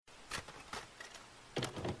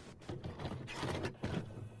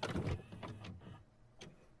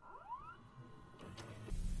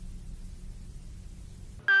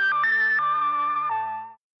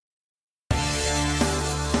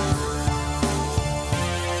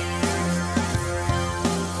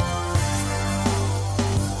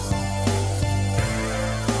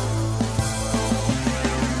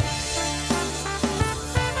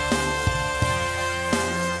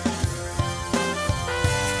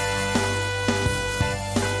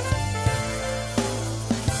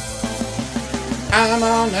I'm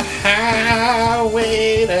on the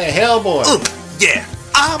highway to Hellboy. Ooh, yeah.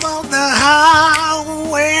 I'm on the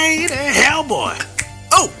highway to Hellboy.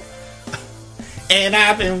 Oh! And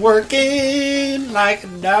I've been working like a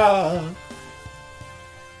dog.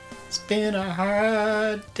 It's been a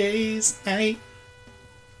hard day's night.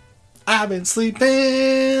 I've been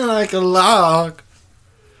sleeping like a log.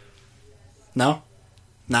 No?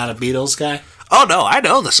 Not a Beatles guy? Oh, no, I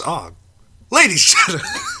know the song. Ladies and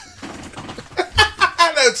gentlemen.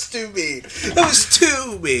 That's too mean. That was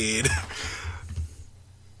too mean.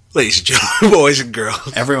 Ladies and gentlemen, boys and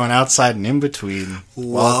girls. Everyone outside and in between.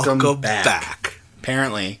 Welcome back.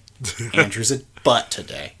 Apparently, Andrew's a butt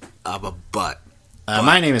today. I'm a butt.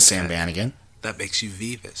 My name is Sam Bannigan. That makes you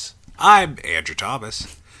Vivus. I'm Andrew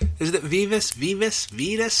Thomas. Isn't it Vivus?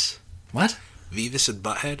 Vetus? What? Vivus and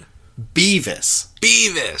Butthead? Beavis.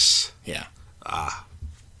 Beavis. Yeah. Ah.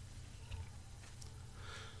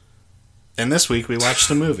 And this week we watched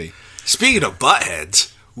a movie. Speaking of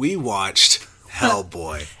buttheads, we watched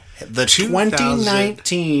Hellboy. The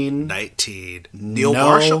 2019 Neil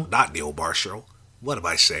Marshall? Not Neil Marshall. What am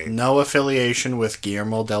I saying? No affiliation with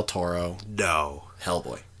Guillermo del Toro. No.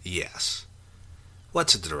 Hellboy. Yes.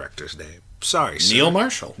 What's the director's name? Sorry, sir. Neil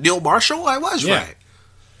Marshall. Neil Marshall? I was right.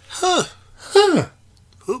 Huh.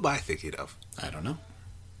 Who am I thinking of? I don't know.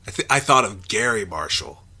 I thought of Gary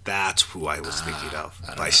Marshall. That's who I was thinking of.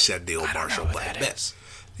 I said Neil Marshall, but I missed.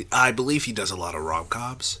 I believe he does a lot of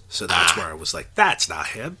rom-coms, so that's where I was like, that's not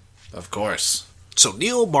him. Of course. So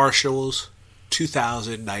Neil Marshall's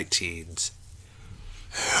 2019's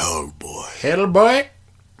Hellboy. Hellboy?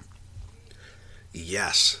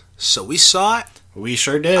 Yes. So we saw it. We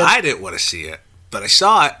sure did. I didn't want to see it, but I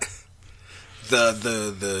saw it.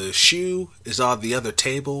 The shoe is on the other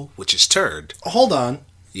table, which is turned. Hold on.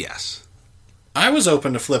 Yes. I was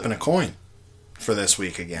open to flipping a coin for this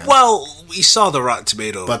week again. Well, we saw the Rotten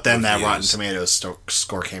Tomatoes. But then that Rotten Tomatoes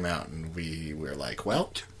score came out, and we were like,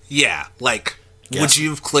 well... Yeah, like, would you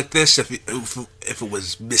have clicked this if it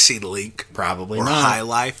was Missing Link? Probably or not. High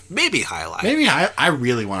Life? Maybe High Life. Maybe I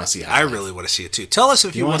really want to see High Life. I really want to see it, too. Tell us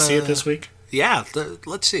if you want to see it this week? Yeah,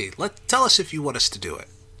 let's see. Tell us if you want us to do it.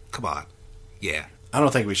 Come on. Yeah. I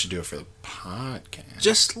don't think we should do it for the podcast.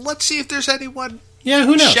 Just let's see if there's anyone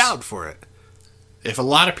who knows? Shout for it. If a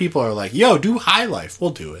lot of people are like, yo, do High Life,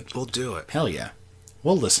 we'll do it. We'll do it. Hell yeah.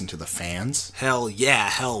 We'll listen to the fans. Hell yeah,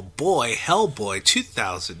 Hellboy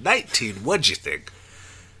 2019. What'd you think?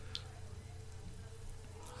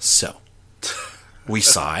 So, we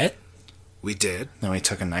saw it. We did. Then we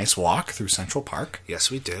took a nice walk through Central Park.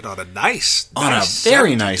 Yes, we did. On a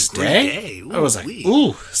very nice day. Ooh, I was like,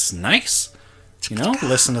 ooh, it's nice. You know,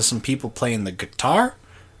 listen to some people playing the guitar.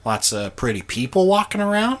 Lots of pretty people walking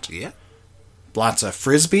around. Yeah. Lots of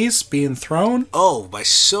frisbees being thrown. Oh, by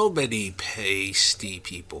so many pasty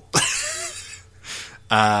people.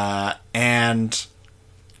 And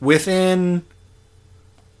within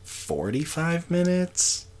 45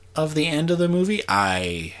 minutes of the end of the movie,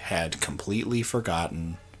 I had completely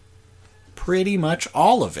forgotten pretty much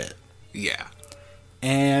all of it. Yeah.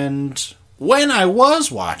 And when I was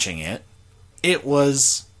watching it, it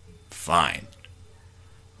was fine.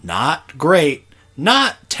 Not great.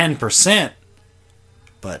 Not 10%.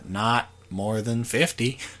 But not more than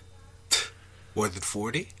 50. More than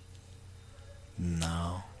 40?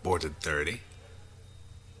 No. More than 30?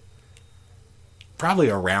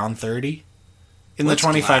 Probably around 30. In What's the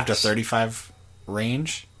 25 Glass? to 35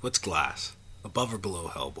 range. What's Glass? Above or below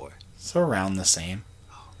Hellboy? So around the same.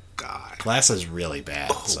 God. Glass is really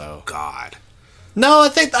bad, Oh, so... God. No, I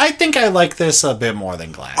think I like this a bit more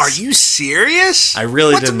than Glass. Are you serious? I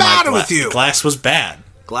really What's didn't the matter like with you? Glass was bad.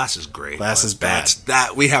 Glass is great. Glass is bad.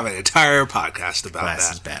 That we have an entire podcast about that.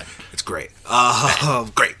 Glass is bad. It's great.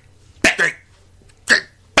 Great.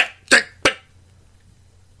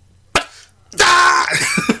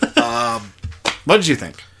 What did you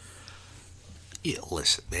think? Yeah,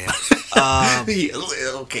 listen, man.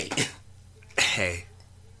 Okay. Hey,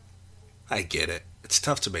 I get it. It's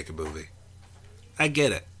tough to make a movie. I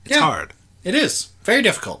get it. It's Yeah. hard. It is. Very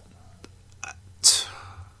difficult.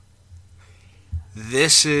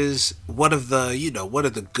 This is one of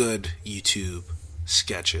the good YouTube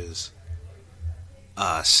sketches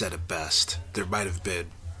said it best. There might have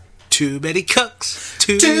been too many cooks.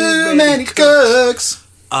 Too many cooks.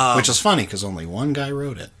 Which is funny because only one guy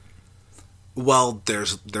wrote it. Well,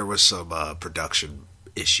 there was some production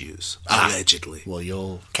issues, allegedly. Well,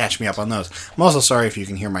 you'll catch me up on those. I'm also sorry if you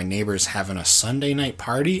can hear my neighbors having a Sunday night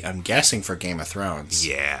party. I'm guessing for Game of Thrones.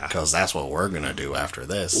 Yeah. Because that's what we're going to do after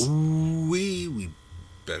this. We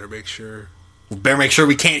better make sure We better make sure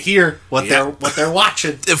we can't hear what they're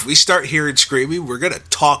watching. If we start hearing screaming, we're gonna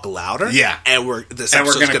talk louder. Yeah, and this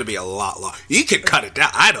episode's gonna be a lot longer. You can cut it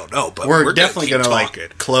down. I don't know, but we're definitely gonna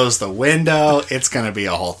like close the window. It's gonna be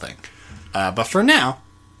a whole thing. But for now,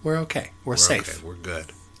 we're okay. We're safe. Okay. We're good.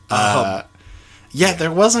 Yeah,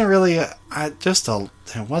 there wasn't really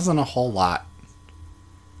there wasn't a whole lot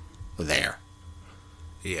there.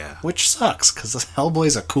 Yeah, which sucks because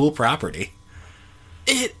Hellboy's a cool property.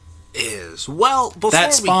 It is. Well, before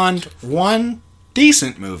that spawned one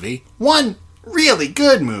decent movie, one really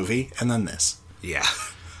good movie, and then this. Yeah.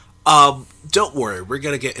 Don't worry, we're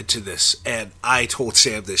gonna get into this, and I told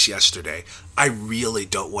Sam this yesterday. I really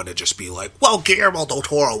don't want to just be like, well, Guillermo del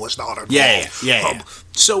Toro was not involved. Yeah.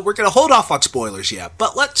 So we're gonna hold off on spoilers,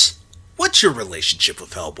 but what's your relationship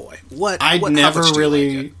with Hellboy? I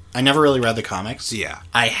never really read the comics. Yeah.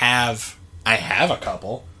 I have a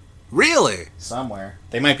couple. Really? Somewhere.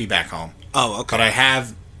 They might be back home. Oh, okay. But I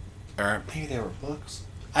have, or maybe they were books.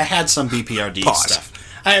 I had some BPRD stuff.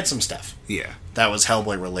 I had some stuff. Yeah. That was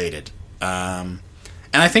Hellboy related. And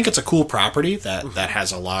I think it's a cool property that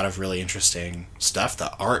has a lot of really interesting stuff.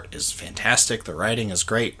 The art is fantastic. The writing is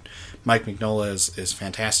great. Mike Mignola is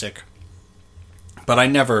fantastic. But I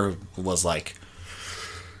never was like,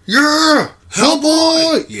 yeah,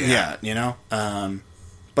 Hellboy! Yeah, you know?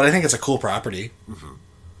 But I think it's a cool property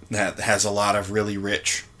that has a lot of really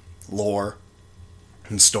rich lore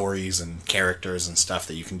and stories and characters and stuff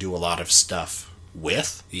that you can do a lot of stuff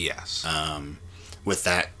with. Yes. With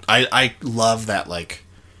that, I love that, like,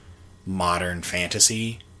 modern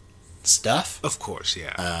fantasy stuff. Of course,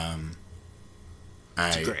 yeah.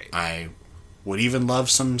 It's great. I would even love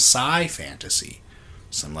some sci fantasy,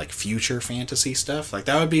 some like future fantasy stuff. Like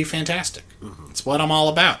that would be fantastic. It's what I'm all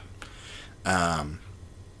about. And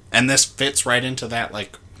this fits right into that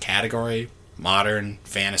like category, modern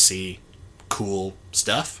fantasy, cool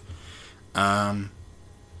stuff. But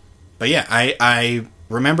yeah, I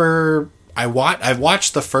remember I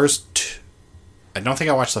watched the first. I don't think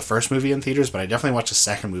I watched the first movie in theaters, but I definitely watched the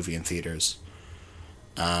second movie in theaters.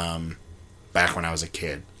 Back when I was a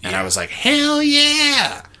kid, and I was like, "Hell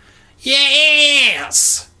yeah,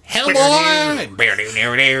 yes, Hellboy,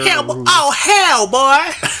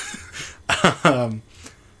 Hellboy."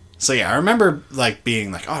 So yeah, I remember like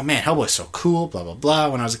being like, "Oh man, Hellboy's so cool," blah blah blah,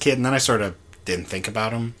 when I was a kid, and then I sort of didn't think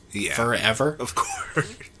about him forever. Of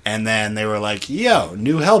course. And then they were like, "Yo,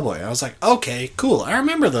 new Hellboy." I was like, "Okay, cool. I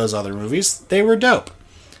remember those other movies. They were dope."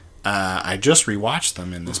 I just rewatched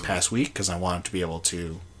them in this past week because I wanted to be able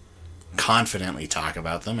to confidently talk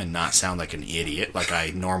about them and not sound like an idiot like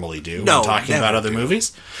I normally do when talking about other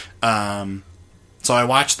movies. So I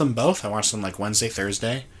watched them both. I watched them like Wednesday,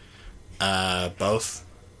 Thursday. Both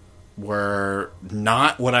were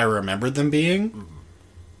not what I remembered them being,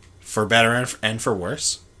 for better and for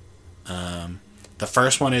worse. The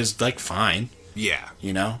first one is like fine. Yeah.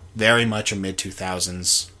 You know, very much a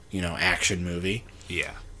mid-2000s, action movie.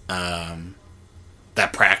 Yeah.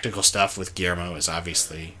 That practical stuff with Guillermo is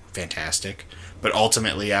obviously fantastic. But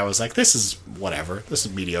ultimately, I was like, this is whatever. This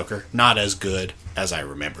is mediocre. Not as good as I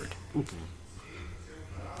remembered. And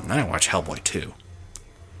then I watched Hellboy 2.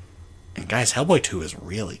 And guys, Hellboy 2 is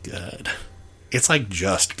really good. It's like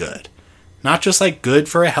just good. Not just like good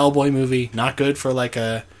for a Hellboy movie. Not good for like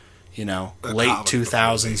a late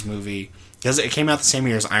 2000s movie. Because it came out the same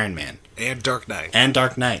year as Iron Man. And Dark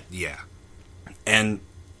Knight. Yeah. And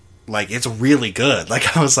like, it's really good.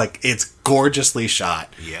 Like, I was like, it's gorgeously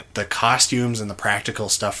shot. Yep. The costumes and the practical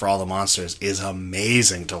stuff for all the monsters is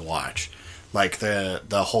amazing to watch. Like, the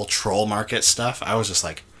whole troll market stuff, I was just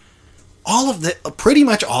like, pretty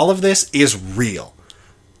much all of this is real.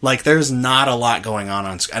 Like, there's not a lot going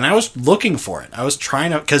on screen. And I was looking for it. I was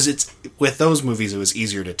trying to, because it's, with those movies, it was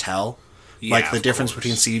easier to tell. Yeah, like, the difference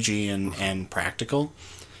between CG and practical.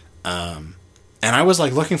 And I was,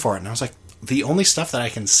 like, looking for it, and I was like, the only stuff that I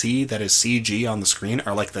can see that is CG on the screen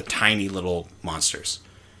are, like, the tiny little monsters.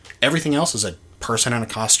 Everything else is a person in a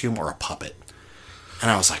costume or a puppet. And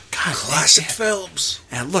I was like, God, classic films.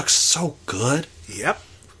 And it looks so good. Yep.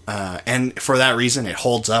 And for that reason, it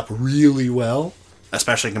holds up really well,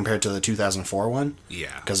 especially compared to the 2004 one.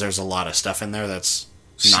 Yeah. Because there's a lot of stuff in there that's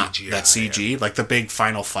not CGI, that CG. Yeah. Like, the big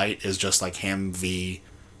final fight is just, like, him v.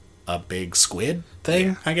 a big squid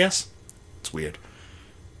thing, I guess. It's weird.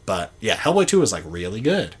 But, yeah, Hellboy 2 is, like, really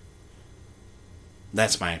good.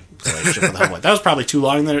 That's my relationship with Hellboy. That was probably too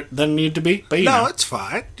long than it needed to be, but No, it's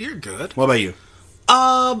fine. You're good. What about you?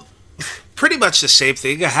 Pretty much the same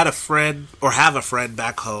thing. I had a friend, or have a friend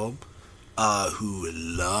back home, who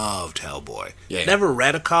loved Hellboy. Yeah. Never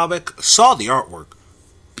read a comic, saw the artwork.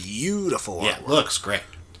 Beautiful artwork. Yeah, looks great.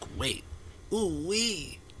 Great. Ooh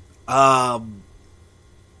wee. And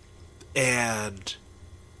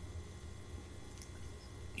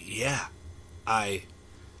yeah, I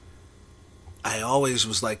always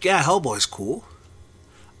was like, yeah, Hellboy's cool.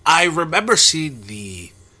 I remember seeing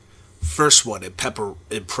the first one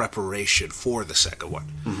in preparation for the second one.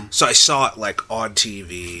 Mm-hmm. So I saw it like on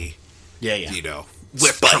TV. Yeah. You know,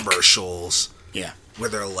 with Spike commercials. Yeah. Where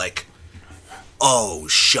they're like, oh,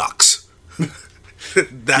 shucks.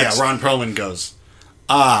 Yeah, Ron Perlman goes,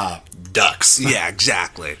 ducks. Yeah,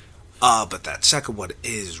 exactly. But that second one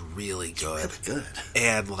is really good. It's really good.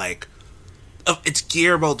 And, like, it's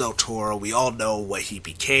Guillermo del Toro. We all know what he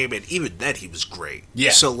became, and even then he was great.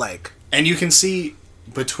 Yeah. So, like... And you can see,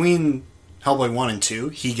 between Hellboy 1 and 2,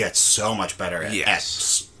 he gets so much better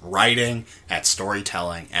at writing, at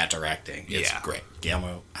storytelling, at directing. It's great.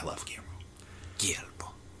 Guillermo, I love Guillermo.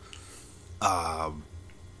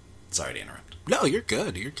 Sorry to interrupt. No, you're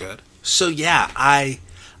good. You're good. So, yeah, I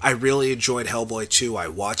really enjoyed Hellboy 2. I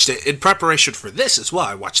watched it in preparation for this as well.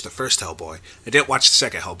 I watched the first Hellboy. I didn't watch the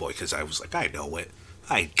second Hellboy because I was like, I know it.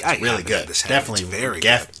 It's really good. This definitely, very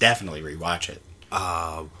good. Definitely rewatch it.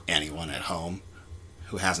 Anyone at home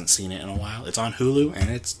who hasn't seen it in a while, it's on Hulu and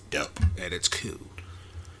it's dope. And it's cool.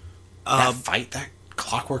 That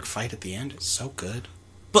clockwork fight at the end is so good.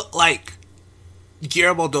 But, like,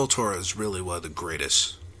 Guillermo del Toro is really one of the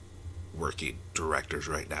greatest working directors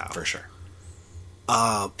right now. For sure.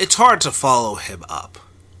 It's hard to follow him up.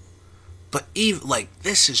 But even, like,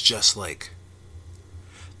 this is just, like...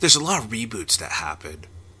 There's a lot of reboots that happen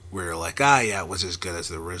where you're like, it was as good as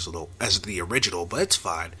the original, but it's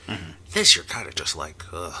fine. Mm-hmm. This, you're kind of just like,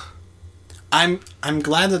 ugh. I'm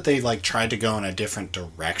glad that they, like, tried to go in a different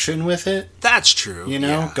direction with it. That's true. You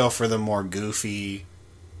know? Go for the more goofy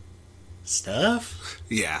stuff?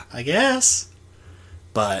 Yeah. I guess.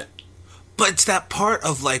 But it's that part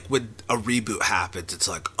of, like, when a reboot happens, it's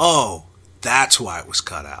like, oh, that's why it was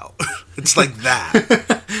cut out. It's like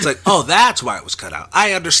that. It's like, oh, that's why it was cut out.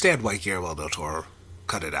 I understand why Guillermo del Toro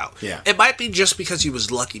cut it out. Yeah. It might be just because he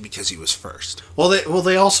was lucky because he was first. Well,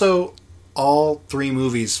 they also, all three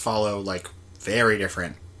movies follow, like, very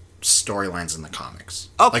different storylines in the comics.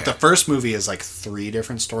 Okay. Like, the first movie is, like, three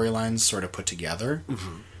different storylines sort of put together.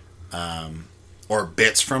 Mm-hmm. Or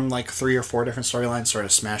bits from, like, 3 or 4 different storylines sort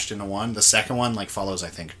of smashed into one. The second one, like, follows, I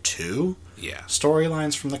think, 2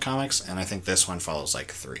 storylines from the comics, and I think this one follows,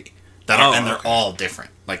 like, 3. And they're all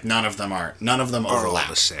different. Like, none of them overlap. All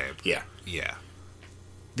the same. Yeah. Yeah.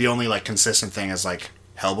 The only, like, consistent thing is, like,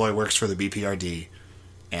 Hellboy works for the BPRD,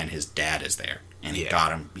 and his dad is there. And he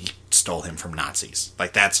stole him from Nazis.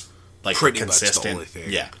 Like, that's, like, pretty consistent, much the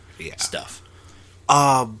only thing. Stuff.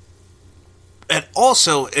 And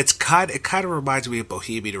also, it kind of reminds me of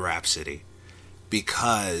Bohemian Rhapsody,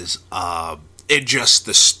 because it just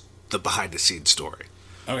the behind the scenes story.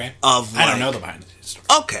 Okay. I don't know the behind the scenes story.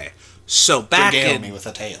 Okay, so back in me with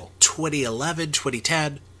a tale. 2011,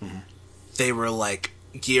 2010, they were like,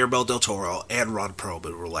 Guillermo del Toro and Ron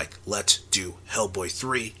Perlman were like, let's do Hellboy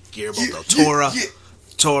 3. Guillermo del Toro.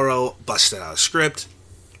 Toro busted out a script.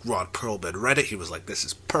 Ron Perlman read it. He was like, this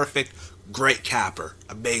is perfect. Great capper.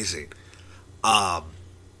 Amazing.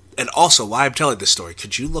 And also, why I'm telling this story,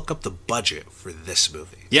 could you look up the budget for this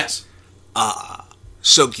movie? Yes.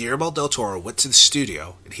 So Guillermo del Toro went to the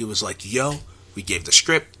studio, and he was like, yo, we gave the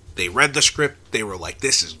script. They read the script. They were like,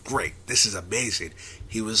 this is great. This is amazing.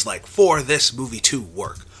 He was like, for this movie to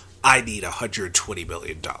work, I need $120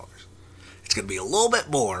 million. It's going to be a little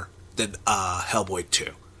bit more than Hellboy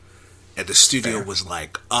 2. And the studio was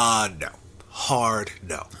like, no. Hard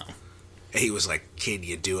no. And he was like, can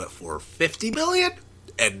you do it for $50 million?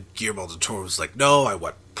 And Guillermo del Toro was like, no, I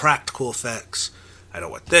want practical effects. I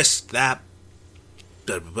don't want this, that.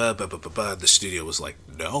 The studio was like,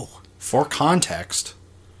 no. For context,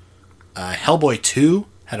 Hellboy 2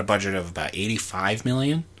 had a budget of about $85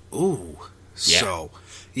 million. Ooh. Yeah. So,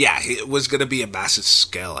 yeah, it was going to be a massive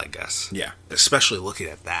scale, I guess. Yeah. Especially looking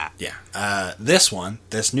at that. Yeah.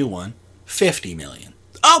 This new one, $50 million.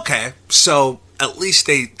 Okay. So, at least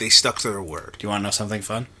they stuck to their word. Do you want to know something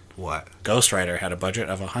fun? What? Ghost Rider had a budget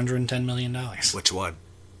of $110 million. Which one?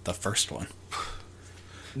 The first one.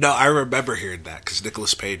 No, I remember hearing that, because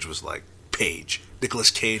Nicolas Cage was like,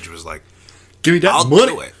 Nicolas Cage was like, give me that I'll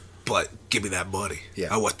money. Do it, but give me that money.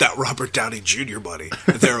 Yeah. I want that Robert Downey Jr. money.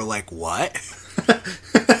 And they were like, what?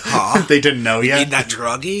 Huh? They didn't know yet. You need that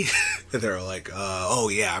druggie? And they were like, oh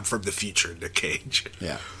yeah, I'm from the future, Nick Cage.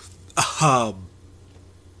 Yeah.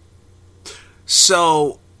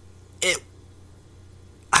 So,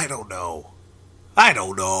 I don't know.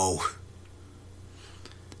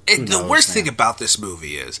 The worst thing about this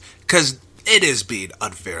movie is, because it is being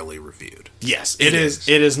unfairly reviewed. Yes, it is.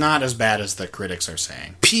 It is not as bad as the critics are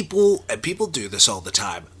saying. People do this all the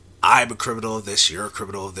time. I'm a criminal of this, you're a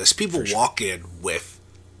criminal of this. People walk in with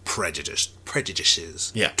prejudices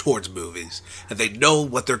towards movies, and they know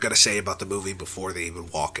what they're going to say about the movie before they even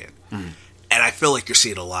walk in. Mm. And I feel like you're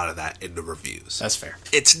seeing a lot of that in the reviews. That's fair.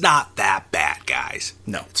 It's not that bad, guys.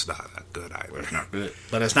 No. It's not that good either. It's not good.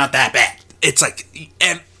 But it's not that bad. It's like,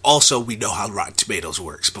 and also we know how Rotten Tomatoes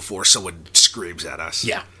works before someone screams at us.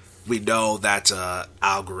 Yeah. We know that's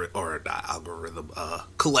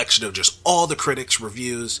collection of just all the critics'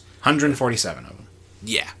 reviews. 147 of them.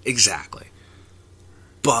 Yeah, exactly.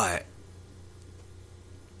 But,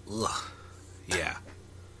 ugh, yeah.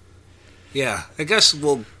 Yeah, I guess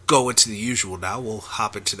we'll go into the usual now. We'll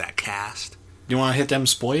hop into that cast. You want to hit them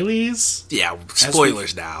spoilies? Yeah,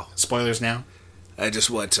 spoilers now. Spoilers now? I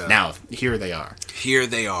just want to... Now, here they are. Here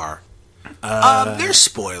they are. They're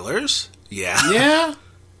spoilers. Yeah. Yeah?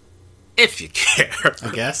 If you care.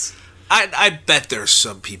 I guess. I bet there's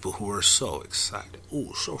some people who are so excited.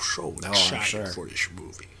 Ooh, so excited for this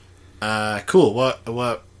movie. Cool.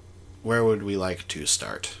 Where would we like to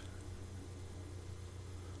start?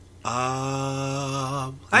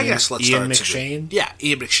 I guess let's start. Ian McShane? Yeah,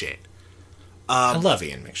 Ian McShane. I love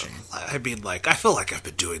Ian McShane. I mean, like, I feel like I've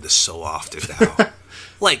been doing this so often now.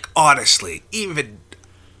 Like, honestly, even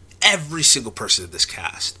every single person in this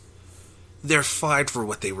cast, they're fine for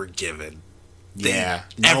what they were given.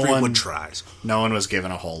 Everyone tries. No one was given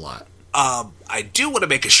a whole lot. I do want to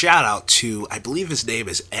make a shout out to, I believe his name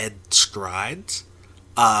is Ed Skrein,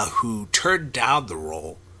 who turned down the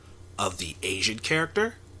role of the Asian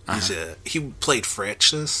character. He played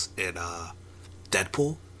Francis in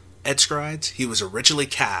Deadpool. Ed Skrein. He was originally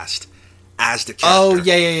cast as the character. Oh,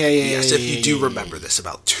 yeah. Yes, if you do remember this,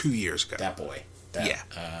 about 2 years ago. That boy. Yeah.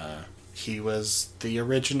 He was the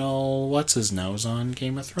original What's-His-Nose on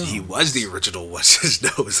Game of Thrones. He was the original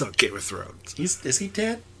What's-His-Nose on Game of Thrones. Is he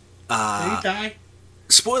dead? Did he die?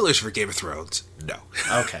 Spoilers for Game of Thrones, no.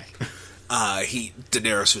 Okay.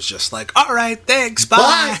 Daenerys was just like, all right, thanks,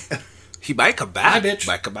 bye. He might come back. Bye, bitch.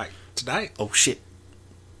 Might come back tonight. Oh, shit.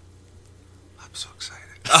 I'm so excited.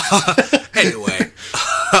 Anyway.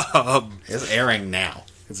 It's airing now.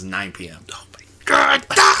 It's 9 p.m. Oh, my God.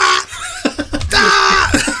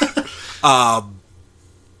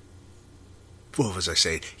 What was I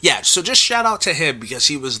saying? Yeah, so just shout out to him because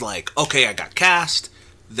he was like, okay, I got cast.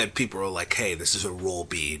 Then people were like, hey, this is a role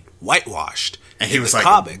being whitewashed. And he was like,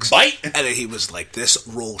 comics. Bite? And then he was like, this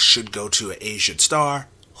role should go to an Asian star.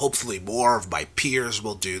 Hopefully more of my peers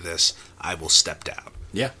will do this. I will step down.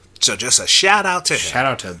 Yeah. So just a shout out to him. Shout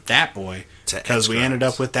out to that boy. Because we ended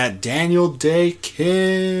up with that Daniel Day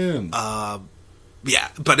Kim. Yeah,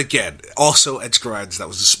 but again, also Ed Skrein, that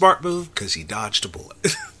was a smart move because he dodged a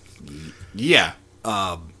bullet. Yeah.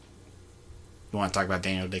 You want to talk about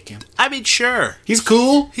Daniel Day Kim? I mean, sure. He's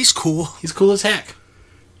cool. He's cool. He's cool as heck.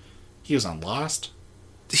 He was on Lost.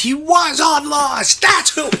 He was on Lost.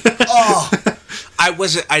 That's who. Oh,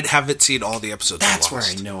 I haven't seen all the episodes. That's of Lost.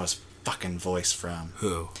 where I know his fucking voice from.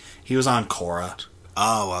 Who? He was on Korra.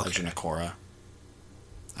 Oh, okay. Legend of Korra.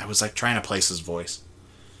 I was like trying to place his voice.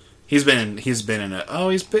 He's been in a. Oh,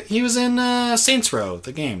 he was in Saints Row,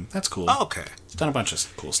 the game. That's cool. Oh, okay. He's done a bunch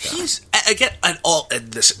of cool stuff. He's again, and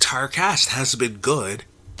this entire cast has been good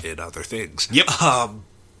in other things. Yep.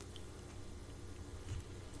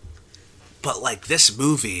 But like this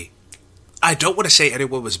movie, I don't want to say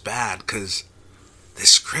anyone was bad because the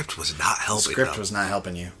script was not helping. The script was not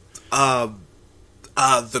helping you.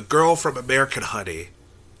 The girl from American Honey,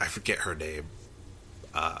 I forget her name.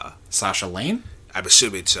 Sasha Lane? I'm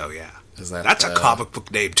assuming so, yeah. That's a comic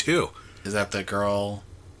book name, too. Is that the girl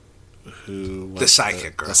who... The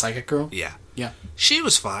psychic girl. The psychic girl? Yeah. Yeah. She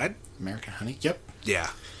was fine. American Honey? Yep. Yeah.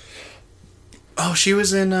 Oh, she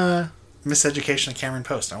was in Miseducation of Cameron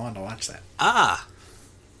Post. I wanted to watch that. Ah.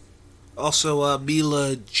 Also,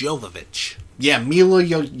 Mila Jovovich. Yeah, Mila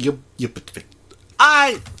Jovovich.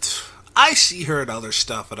 I see her in other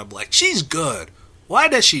stuff, and I'm like, she's good. Why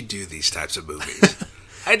does she do these types of movies?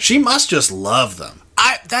 She must just love them.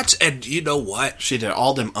 And you know what? She did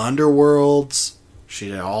all them Underworlds. She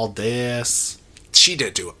did all this. She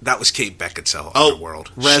did do it. That was Kate Beckinsale. Oh,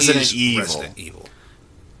 Underworld. Resident Evil. Resident Evil.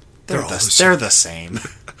 They're the same.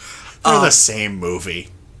 They're the same movie.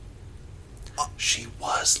 She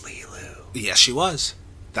was Lilu. Yes, she was.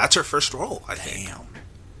 That's her first role, I think. Damn.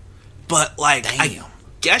 But, like, I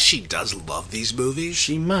guess she does love these movies.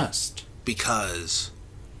 She must. Because,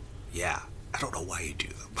 yeah, I don't know why you do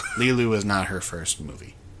them. Lilu was not her first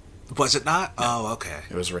movie. Was it not? No. Oh, okay.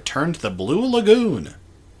 It was Return to the Blue Lagoon.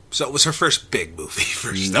 So it was her first big movie.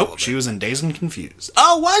 First Nope, element. she was in Dazed and Confused.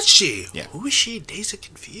 Oh, was she? Yeah. Who was she? Dazed and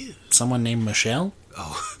Confused. Someone named Michelle?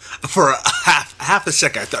 Oh, for half a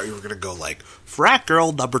second, I thought you were gonna go like Frat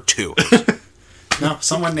Girl number 2. No,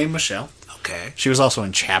 someone named Michelle. Okay. She was also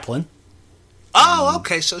in Chaplin. Oh,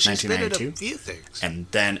 okay. So she's been in a 1992. few things. And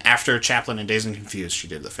then after Chaplin and Dazed and Confused, she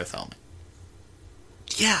did The Fifth Element.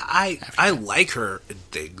 Yeah, I like her in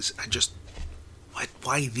things. I just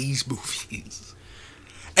why these movies?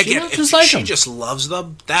 Again, if just like she them. just loves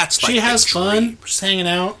them, that's like She has the fun, dream. just hanging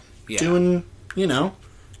out, Yeah. doing,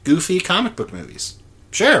 goofy comic book movies.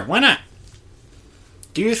 Sure, why not?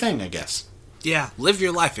 Do your thing, I guess. Yeah, live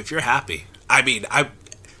your life if you're happy. I mean,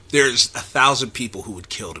 there's 1,000 people who would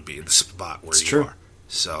kill to be in the spot where It's you true. are.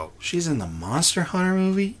 So She's in the Monster Hunter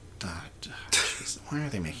movie? Jeez, why are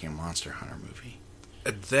they making a Monster Hunter movie?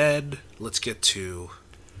 and then let's get to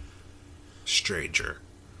Stranger,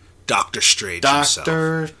 Doctor Strange himself.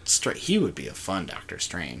 Doctor Strange. He would be a fun Doctor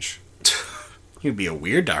Strange. He would be a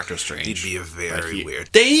weird Doctor Strange. He'd be a very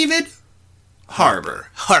weird David Harbour.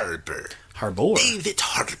 Harbour. Harbour. David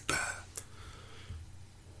Harbour.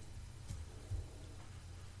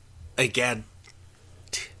 Again,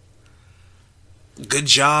 good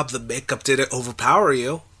job. The makeup didn't overpower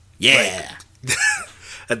you. Yeah.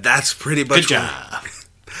 And that's pretty much Good job.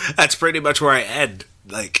 That's pretty much where I end.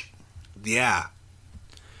 Like, yeah,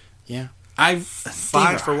 Yeah.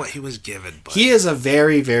 fine for what he was given. But He is a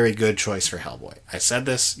very, very good choice for Hellboy. I said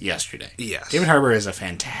this yesterday. Yes. David Harbour is a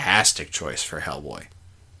fantastic choice for Hellboy.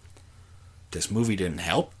 This movie didn't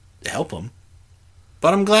help him.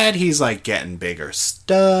 But I'm glad he's like getting bigger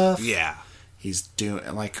stuff. yeah, He's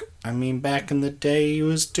doing back in the day he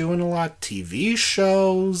was doing a lot of TV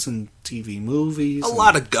shows and TV movies. a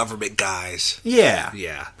lot of government guys. Yeah.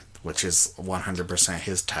 Yeah, Which is 100%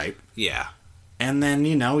 his type. yeah. And then,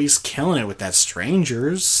 he's killing it with that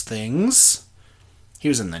Strangers things. He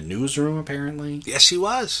was in the Newsroom, apparently. Yes, he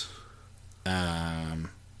was. And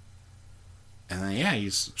then,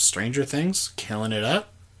 he's Stranger Things, killing it up.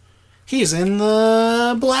 He's in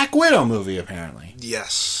the Black Widow movie, apparently.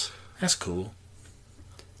 Yes. That's cool.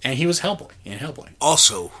 And he was Hellboy in Hellboy.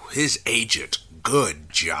 Also, his agent. Good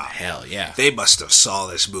job. Hell yeah. They must have saw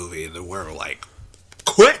this movie and they were like,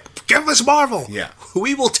 "Quick, give us Marvel. Yeah.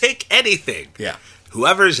 We will take anything." Yeah.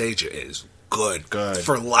 Whoever's agent is good Good.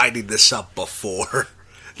 for lining this up before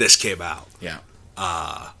this came out. Yeah.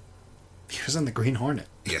 He was in the Green Hornet.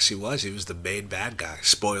 Yes, he was. He was the main bad guy.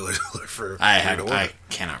 Spoiler alert for I Green Hornet.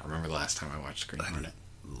 cannot remember the last time I watched Green Hornet.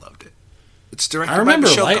 Loved it. It's directed I remember by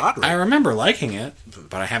Michelle Godwin. I remember liking it,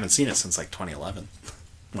 but I haven't seen it since 2011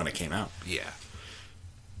 when it came out. Yeah.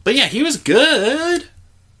 But yeah, he was good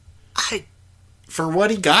for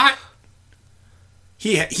what he got.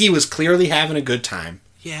 He was clearly having a good time.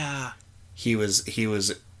 Yeah. He was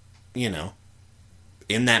in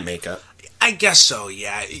that makeup. I guess so,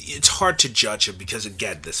 yeah. It's hard to judge him because,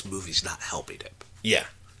 again, this movie's not helping him. Yeah.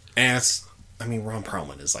 And Ron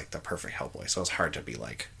Perlman is like the perfect Hellboy, so it's hard to be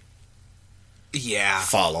like Yeah.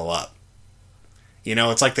 follow up.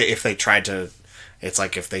 It's like if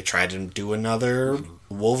they tried to do another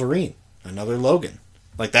Wolverine, another Logan.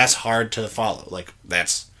 Like that's hard to follow. Like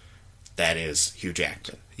that is Hugh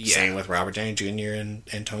Jackman. Yeah. Same with Robert Downey Jr.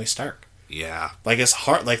 and Tony Stark. Yeah. Like it's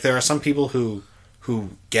hard. Like there are some people who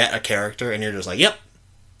get a character and you're just like, yep,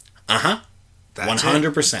 That's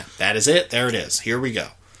 100%. That is it. There it is. Here we go.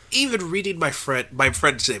 Even reading my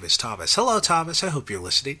friend's name is Thomas. Hello, Thomas. I hope you're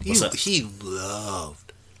listening. What's up? He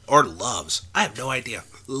loved, or loves, I have no idea,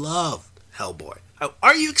 loved Hellboy.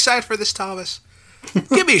 Are you excited for this, Thomas?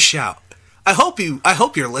 Give me a shout. I hope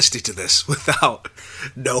you're listening to this without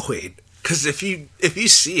knowing. Because if you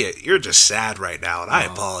see it, you're just sad right now, and I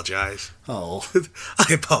apologize. Oh.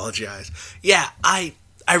 I apologize. Yeah, I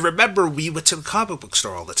remember we went to the comic book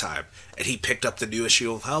store all the time, and he picked up the new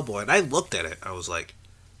issue of Hellboy, and I looked at it. I was like,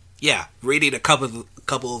 yeah, reading a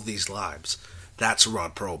couple of these lines, that's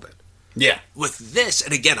Ron Perlman. Yeah. With this,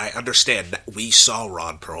 and again, I understand that we saw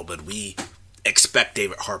Ron Perlman. We expect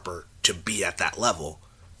David Harbour to be at that level,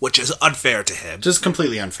 which is unfair to him. Just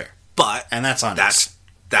completely unfair. But And that's on us.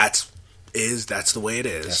 That's the way it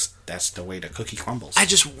is. That's the way the cookie crumbles. I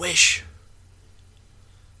just wish.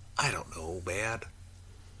 I don't know, man.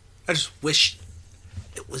 I just wish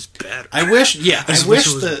it was better. I wish it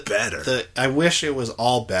was better. I wish it was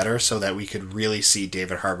all better so that we could really see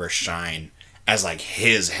David Harbour shine as like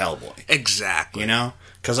his Hellboy. Exactly.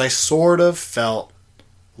 Because I sort of felt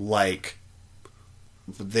like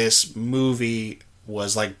this movie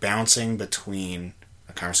was like bouncing between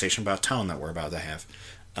a conversation about tone that we're about to have.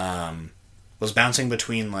 Was bouncing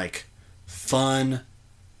between like fun,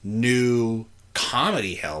 new,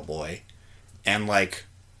 comedy Hellboy and like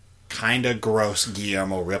kind of gross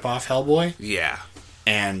Guillermo ripoff Hellboy. Yeah.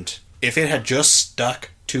 And if it had just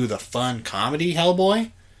stuck to the fun comedy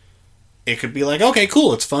Hellboy, it could be like, okay,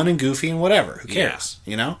 cool, it's fun and goofy and whatever. Who cares?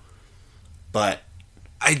 You know? But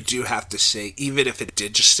I do have to say, even if it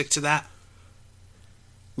did just stick to that,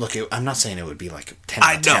 look, I'm not saying it would be like 10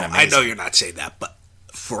 out of 10 amazing. I know you're not saying that, but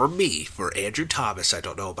for me, for Andrew Thomas, I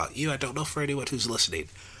don't know about you, I don't know for anyone who's listening,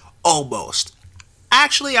 almost.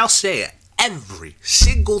 Actually, I'll say it. Every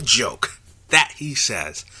single joke that he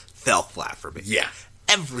says fell flat for me. Yeah.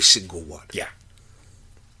 Every single one. Yeah.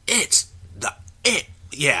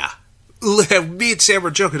 Yeah. Me and Sam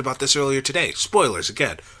were joking about this earlier today. Spoilers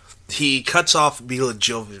again. He cuts off Mila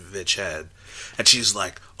Jovovich's head, and she's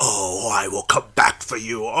like, "Oh, I will come back for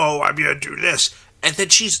you. Oh, I'm gonna do this." And then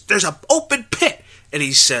there's an open pit, and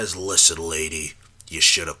he says, "Listen, lady, you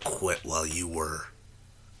should have quit while you were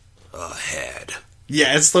ahead."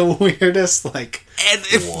 Yeah, it's the weirdest, like... And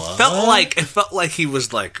it felt like he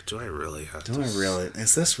was like, do I really have to...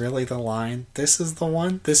 Is this really the line? This is the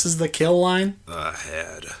one? This is the kill line?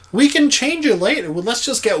 Ahead. We can change it later. Well, let's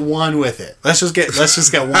just get one with it. Let's just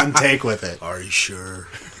get one take with it. Are you sure?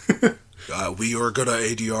 We are gonna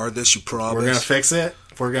ADR this, you promise? We're gonna fix it?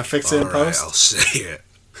 We're gonna fix it in post? I'll say it.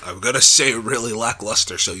 I'm gonna say it really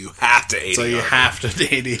lackluster, so you have to ADR. So you have to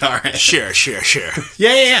ADR it. Sure.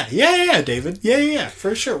 Yeah, David. Yeah,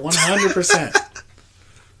 for sure, 100%.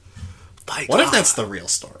 What if that's the real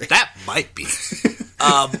story? That might be.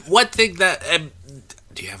 One thing that...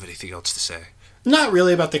 do you have anything else to say? Not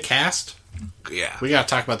really about the cast. Yeah. We gotta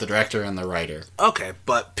talk about the director and the writer. Okay,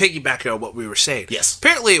 but piggybacking on what we were saying. Yes.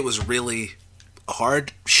 Apparently it was really a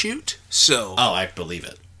hard shoot, so... Oh, I believe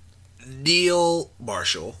it. Neil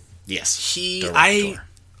Marshall. Yes.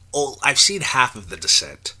 I've seen half of The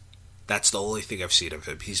Descent. That's the only thing I've seen of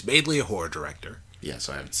him. He's mainly a horror director. Yeah,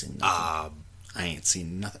 so I haven't seen nothing. I ain't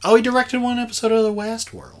seen nothing. Oh, he directed one episode of The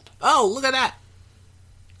Westworld. Oh, look at that.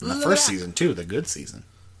 In the first season, too, the good season.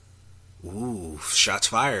 Ooh, shots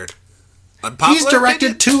fired. Unpopular He's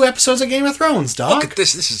directed opinion? 2 episodes of Game of Thrones, dog. Look at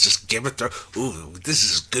this. This is just Game of Thrones. Ooh, this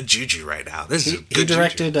is good juju right now. He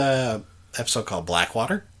directed an episode called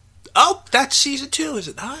Blackwater. Oh, that's season 2, is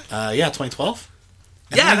it not? Yeah, 2012.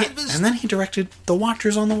 And then he directed The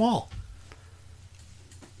Watchers on the Wall.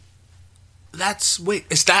 Is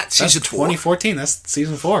that season 4? 2014. That's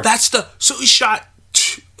season 4. So he shot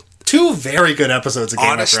 2 very good episodes of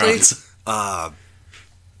Game of Thrones. I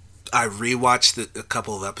rewatched a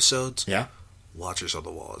couple of episodes. Yeah. Watchers on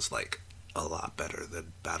the Wall is like a lot better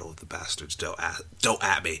than Battle of the Bastards. Don't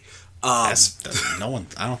at me. No one.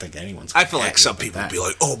 I don't think anyone's. I feel like some people would be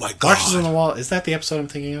like, "Oh my god!" Watchers on the Wall. Is that the episode I'm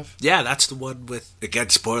thinking of? Yeah, that's the one with, again,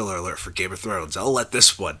 spoiler alert for Game of Thrones. I'll let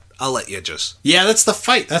you just. Yeah, that's the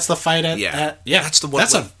fight. That's the fight at. Yeah, that's the one.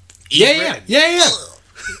 Yeah.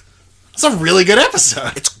 It's a really good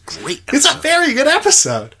episode. It's great. It's a very good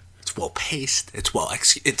episode. It's well paced. It's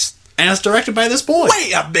and it's directed by this boy.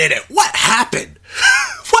 Wait a minute. What happened?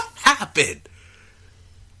 What happened?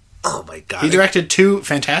 Oh my god. He directed 2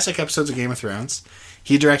 fantastic episodes of Game of Thrones.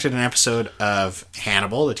 He directed an episode of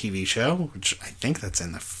Hannibal, the TV show, which I think that's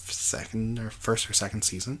in the first or second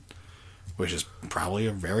season, which is probably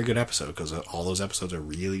a very good episode because all those episodes are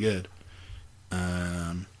really good.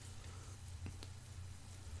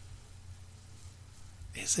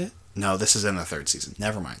 Is it? No, this is in the 3rd season.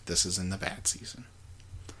 Never mind. This is in the bad season.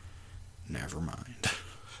 Never mind.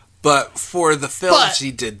 But for the films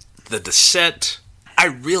he did, The Descent, I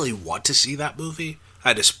really want to see that movie.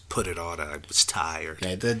 I just put it on. I was tired.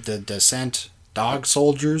 Yeah, the Descent, Dog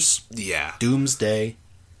Soldiers, yeah, Doomsday,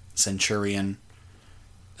 Centurion,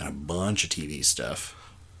 and a bunch of TV stuff.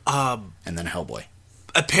 And then Hellboy.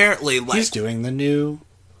 Apparently, he's doing the new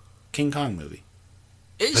King Kong movie.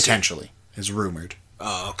 Potentially, is rumored.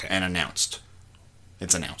 Oh, okay. And announced.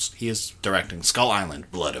 It's announced. He is directing Skull Island,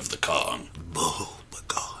 Blood of the Kong. Oh my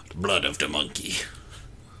god. Blood of the Monkey.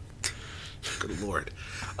 Good lord.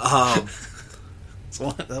 So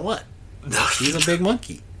what? No, he's a big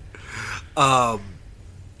monkey.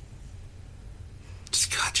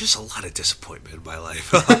 Just a lot of disappointment in my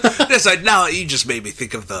life. Now you just made me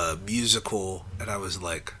think of the musical, and I was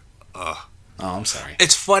like, Oh, I'm sorry.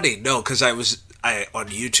 It's funny, no, because on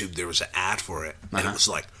YouTube there was an ad for it, and it was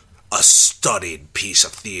like a stunning piece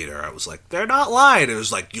of theater. I was like, they're not lying. It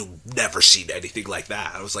was like, you've never seen anything like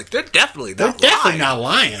that. I was like, they're definitely not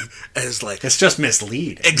lying. And it's like, it's just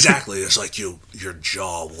misleading. Exactly. It's like your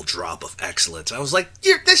jaw will drop of excellence. I was like,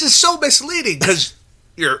 this is so misleading because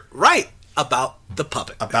you're right about the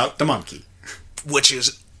puppet, about the monkey, which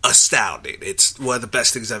is astounding. It's one of the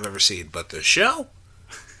best things I've ever seen. But the show,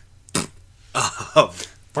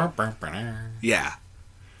 Yeah.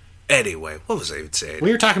 Anyway, what was I even saying?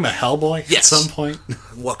 We were talking about Hellboy Yes. at some point.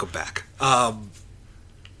 Welcome back.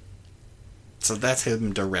 So that's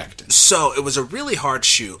him directing. So it was a really hard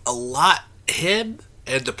shoot. Him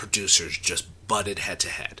and the producers just butted head to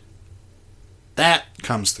head. That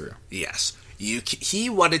comes through. Yes. He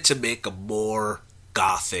wanted to make a more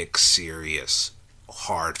gothic, serious,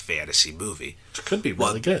 hard fantasy movie. Which could be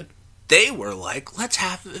really good. They were like, let's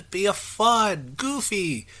have it be a fun,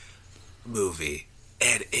 goofy movie.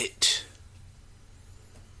 And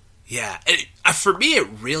for me, it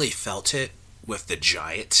really felt it with the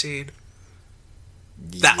giant scene.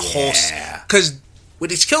 That whole scene. Because when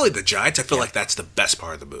he's killing the giants, I feel like that's the best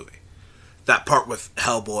part of the movie. That part with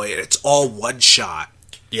Hellboy, and it's all one shot.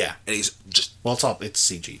 Yeah. And he's just... Well, it's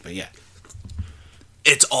CG, but yeah.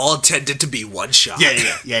 It's all intended to be one shot.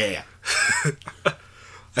 Yeah.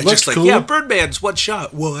 I just like, cool. Birdman's one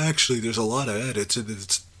shot. Well, actually, there's a lot of edits, and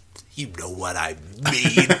it's... You know what I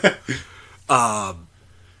mean. But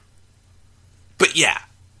yeah.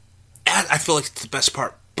 And I feel like it's the best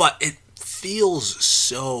part. But it feels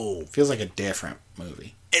so... Feels like a different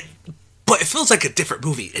movie. But it feels like a different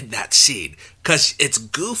movie in that scene. Because it's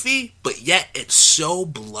goofy, but yet it's so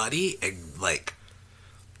bloody and, like,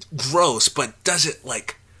 gross. But doesn't,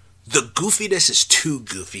 like... The goofiness is too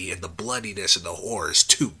goofy, and the bloodiness and the horror is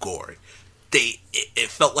too gory. It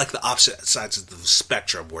felt like the opposite sides of the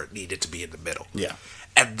spectrum where it needed to be in the middle. Yeah.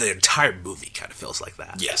 And the entire movie kind of feels like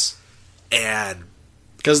that. Yes. And...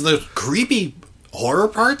 Because the creepy horror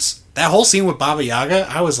parts, that whole scene with Baba Yaga,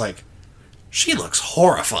 I was like, she looks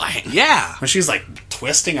horrifying. Yeah. When she's like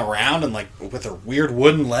twisting around and like with her weird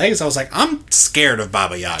wooden legs, I was like, I'm scared of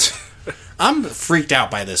Baba Yaga. I'm freaked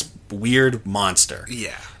out by this weird monster.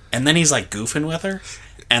 Yeah. And then he's like goofing with her,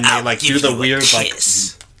 and they like do the weird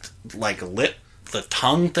like lip, the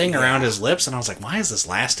tongue thing around his lips, and I was like, why is this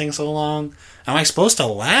lasting so long? Am I supposed to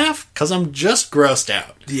laugh? Because I'm just grossed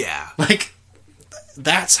out. Yeah. Like,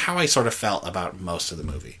 that's how I sort of felt about most of the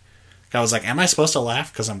movie. I was like, am I supposed to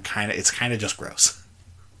laugh? Because it's kind of just gross.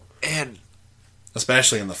 And...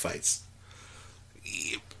 Especially in the fights.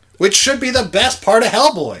 Which should be the best part of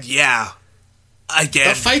Hellboy. Yeah. Again.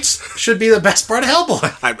 The fights should be the best part of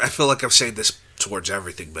Hellboy. I feel like I'm saying this towards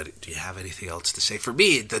everything, but do you have anything else to say? For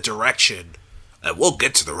me, the direction, and we'll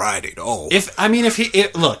get to the writing.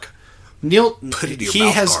 Look, Neil,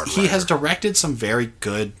 he has directed some very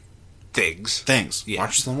good things. Yeah.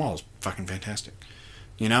 Watches on the Wall is fucking fantastic.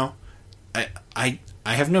 You know, I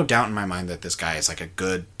have no doubt in my mind that this guy is like a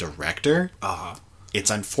good director. It's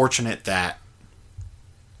unfortunate that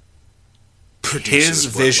his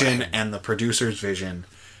vision and the producer's vision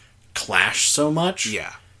clash so much.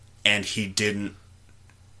 Yeah. And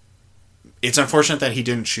it's unfortunate that he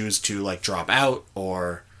didn't choose to like drop out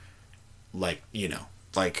or like, you know,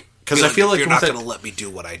 like, because I feel like you're not going to let me do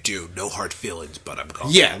what I do. No hard feelings, but I'm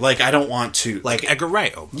going. Yeah, like I don't want to like Edgar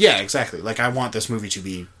Wright. Yeah, exactly. Like I want this movie to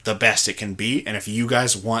be the best it can be, and if you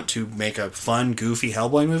guys want to make a fun, goofy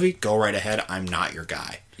Hellboy movie, go right ahead. I'm not your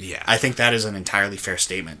guy. Yeah, I think that is an entirely fair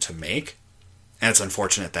statement to make, and it's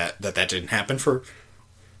unfortunate that didn't happen for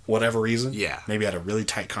whatever reason. Yeah, maybe had a really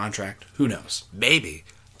tight contract. Who knows? Maybe.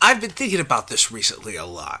 I've been thinking about this recently a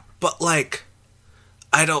lot, but like.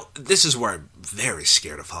 This is where I'm very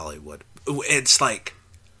scared of Hollywood. It's like,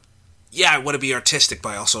 yeah, I want to be artistic, but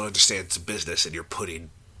I also understand it's a business and you're putting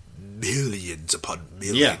millions upon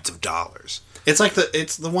millions of dollars. It's like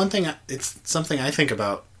it's the one thing, it's something I think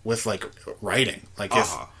about with like writing. Like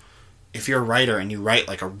if you're a writer and you write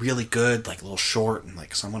like a really good, like little short and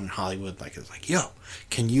like someone in Hollywood like is like, yo,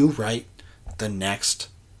 can you write the next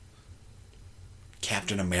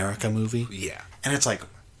Captain America movie? Yeah. And it's like,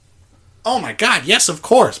 oh my god, yes, of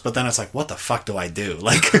course. But then it's like, what the fuck do I do?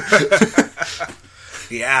 Like,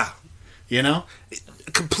 yeah, you know,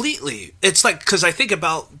 completely. It's like because I think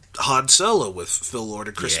about Han Solo with Phil Lord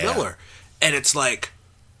and Chris Miller, and it's like,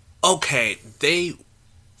 okay, they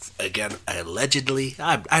again allegedly.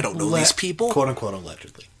 I don't know these people, quote unquote,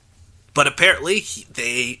 allegedly, but apparently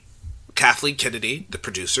Kathleen Kennedy, the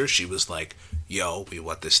producer, she was like, "Yo, we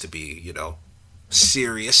want this to be, you know,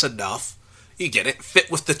 serious enough." You get it?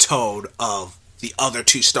 Fit with the tone of the other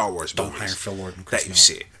two Star Wars movies. Don't hire Phil Lord and Chris that you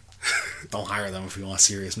see. Don't hire them if you want a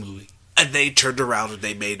serious movie. And they turned around and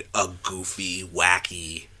they made a goofy,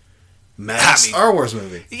 wacky, Star Wars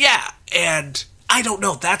movie. Yeah, and I don't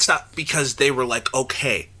know. That's not because they were like,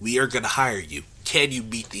 okay, we are going to hire you. Can you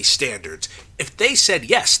meet these standards? If they said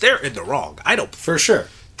yes, they're in the wrong. I don't. For sure.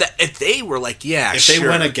 That if they were like, yeah, if sure. they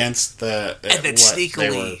went against the and then what sneakily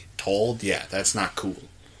they were told, yeah, that's not cool.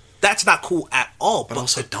 That's not cool at all. But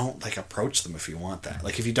also don't, like, approach them if you want that.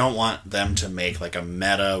 Like, if you don't want them to make, like, a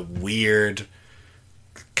meta, weird,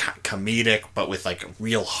 comedic, but with, like, a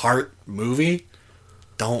real heart movie,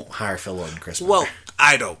 don't hire Phil Lord and Chris Miller. Well,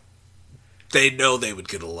 I don't. They know they would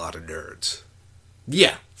get a lot of nerds.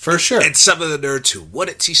 Yeah, for sure. And some of the nerds who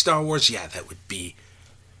wouldn't see Star Wars, yeah, that would be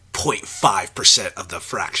 0.5% of the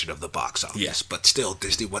fraction of the box office. Yes. But still,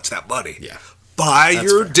 Disney wants that money. Yeah. Buy That's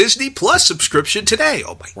your fair. Disney Plus subscription today.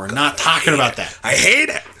 Oh my god. We're not talking about that. I hate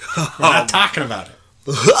it. We're not talking about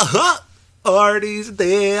it. Artie's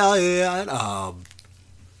there. So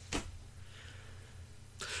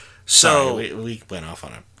Sorry, we went off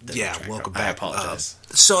on a different yeah, track. welcome I back. apologize.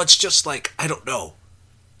 So it's just like, I don't know.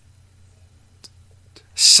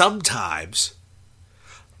 Sometimes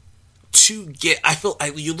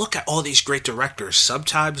you look at all these great directors,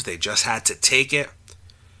 sometimes they just had to take it,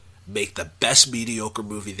 make the best mediocre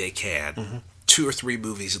movie they can. Mm-hmm. 2 or 3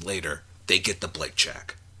 movies later, they get the blank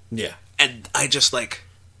check. Yeah. And I just like,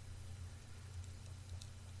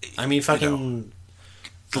 I mean, fucking...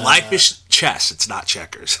 life is chess, it's not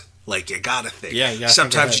checkers. Like, you gotta think. Yeah, you gotta think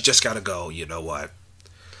sometimes ahead. you just gotta go, you know what?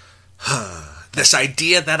 This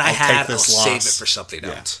idea that I I'll had, take I'll this save loss. it for something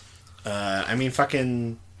Yeah. else. I mean,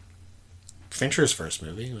 fucking... Fincher's first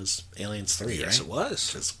movie was Aliens 3, Yes, right? it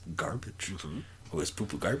was. Just garbage. It was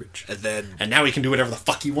poo-poo garbage. And then And now he can do whatever the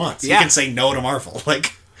fuck he wants. Yeah. He can say no to Marvel.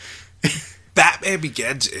 Like... Batman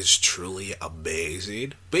Begins is truly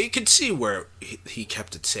amazing, but you can see where he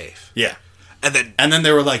kept it safe. Yeah. And then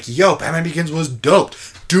they were like, yo, Batman Begins was dope.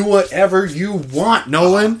 Do whatever you want,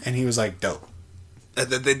 Nolan. And he was like, dope. And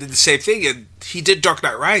then they did the same thing, and he did Dark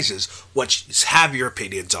Knight Rises, which have your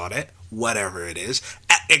opinions on it, whatever it is.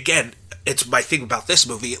 Again, it's my thing about this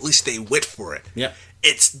movie, at least they went for it. Yeah.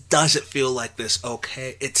 It doesn't feel like this,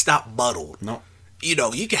 okay, it's not muddled. No. You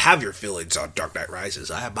know, you can have your feelings on Dark Knight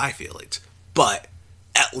Rises, I have my feelings, but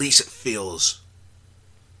at least it feels,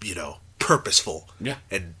 you know, purposeful. Yeah.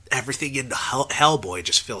 And everything in Hellboy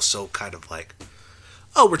just feels so kind of like,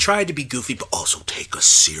 oh, we're trying to be goofy, but also take us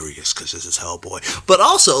serious because this is Hellboy. But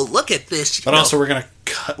also, look at this. But also, we're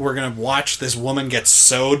gonna watch this woman get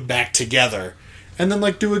sewed back together, and then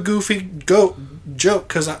like do a goofy joke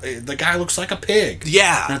because the guy looks like a pig.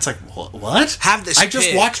 Yeah. And it's like, what? Have this I just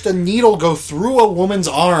pig. watched a needle go through a woman's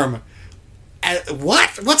arm. What?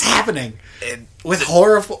 What's happening? And With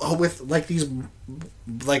like these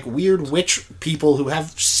like weird witch people who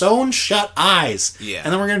have sewn shut eyes. Yeah.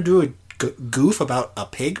 And then we're gonna do a goof about a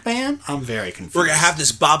pig man? I'm very confused. we're going to have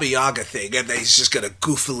this Baba Yaga thing, and then he's just going to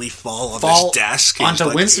goofily fall on Fall this desk. And he's onto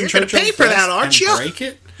like, Winston you're going to Churchill's pay for that, desk aren't and you? break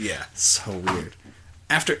it? Yeah. So weird.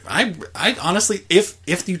 After I honestly, if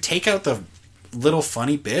you take out the little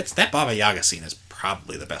funny bits, that Baba Yaga scene is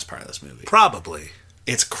probably the best part of this movie. Probably.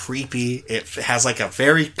 It's creepy. It has like a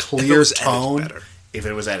very If it clear was edited tone. better. If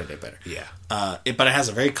it was edited better, Yeah. but it has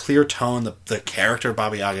a very clear tone. The character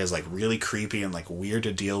Baba Yaga is like really creepy and like weird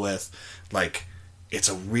to deal with. Like it's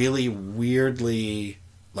a really weirdly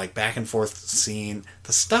like back and forth scene.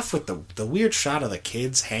 The stuff with the weird shot of the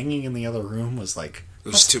kids hanging in the other room was like It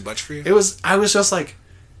was too much for you? it was. I was just like,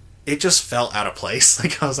 it just felt out of place.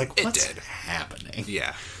 Like I was like, It what's did. happening?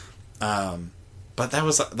 Yeah. But that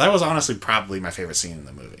was honestly probably my favorite scene in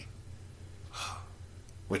the movie,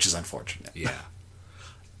 which is unfortunate. Yeah.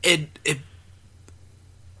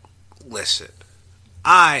 Listen,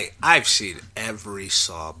 I've seen every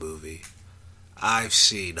Saw movie. I've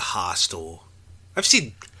seen Hostel. I've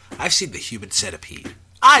seen The Human Centipede.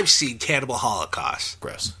 I've seen Cannibal Holocaust.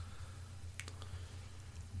 Gross.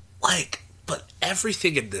 Like, but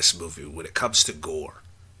everything in this movie, when it comes to gore,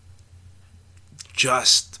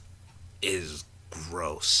 just is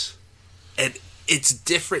gross. And it's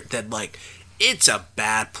different than, like, it's a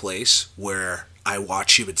bad place where I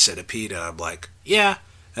watch Human Centipede and I'm like, yeah.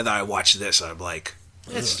 And then I watch this and I'm like,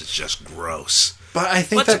 this is just gross. But I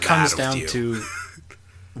think What's that comes the down matter with you? to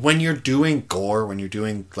when you're doing gore, when you're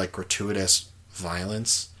doing like gratuitous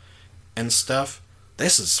violence and stuff.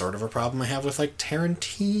 This is sort of a problem I have with like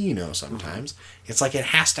Tarantino sometimes. It's like it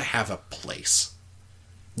has to have a place.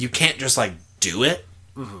 You can't just like do it,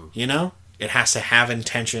 you know? It has to have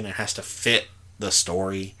intention. It has to fit the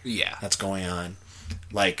story Yeah. that's going on.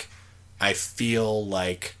 Like, I feel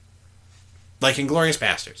like Inglourious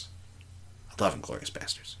Basterds. I love Inglourious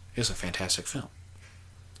Basterds. It's a fantastic film.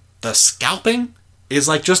 The scalping is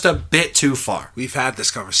like just a bit too far. We've had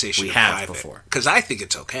this conversation. We in have private, before. because I think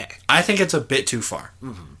it's okay. I think it's a bit too far.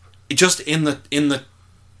 Just in the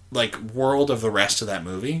like world of the rest of that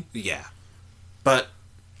movie. Yeah. But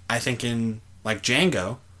I think in like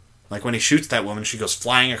Django, like when he shoots that woman, she goes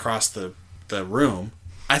flying across the room.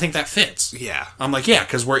 I think that fits. Yeah. I'm like, yeah,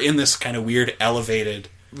 because we're in this kind of weird elevated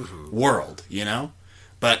world, you know?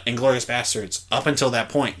 But Inglourious Bastards, up until that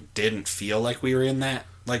point, didn't feel like we were in that,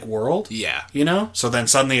 like, world. Yeah. You know? So then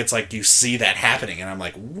suddenly it's like you see that happening, and I'm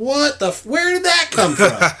like, what the... where did that come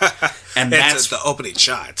from? And that's... the opening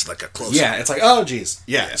shot. It's like a close-up. Yeah, it's like, oh, geez.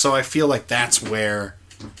 Yeah, so I feel like that's where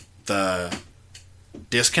the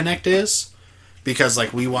disconnect is. Because,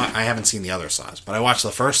 like, I haven't seen the other Saws, but I watched the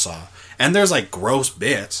first Saw, and there's, like, gross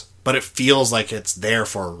bits, but it feels like it's there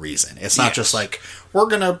for a reason. It's not just like, we're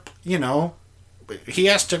gonna, you know, he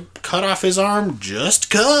has to cut off his arm just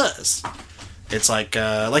 'cause. It's like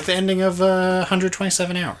the ending of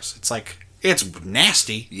 127 Hours. It's like, it's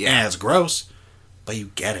nasty, and it's gross, but you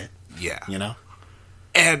get it. Yeah. You know?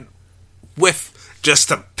 And with, just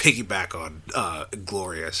to piggyback on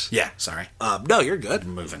Glorious. Yeah, sorry. No, you're good.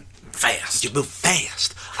 I'm moving fast. You move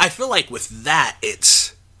fast. I feel like with that,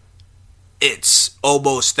 it's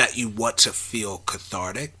almost that you want to feel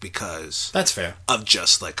cathartic because... That's fair. Of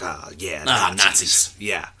just like, Nazis.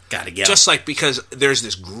 Yeah. Gotta get just like, because there's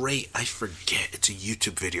this great, I forget, it's a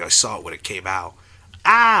YouTube video, I saw it when it came out.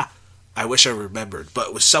 I wish I remembered, but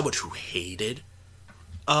it was someone who hated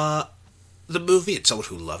the movie and someone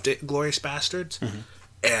who loved it, Inglourious Bastards. Mm-hmm.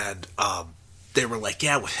 And they were like,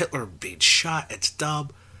 yeah, with Hitler being shot, it's dumb.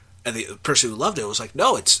 And the person who loved it was like,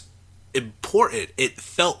 no, it's important. It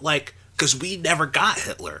felt like, because we never got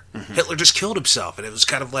Hitler. Mm-hmm. Hitler just killed himself, and it was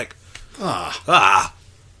kind of like,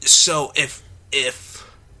 So if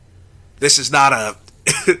this is not a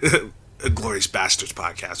Inglourious Bastards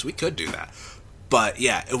podcast, we could do that. But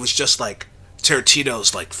yeah, it was just like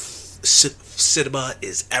Tarantino's like cinema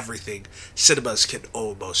is everything. Cinemas can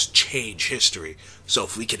almost change history. So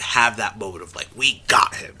if we can have that moment of like, we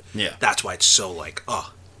got him. Yeah. That's why it's so like,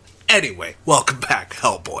 oh. Anyway, welcome back,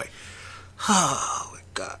 Hellboy. Oh my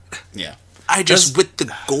god. Yeah. I just, with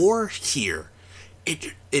the gore here,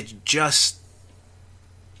 it just,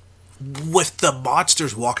 with the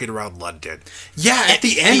monsters walking around London. Yeah, at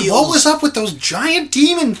the end, what was up with those giant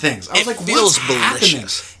demon things? I was like, what's happening?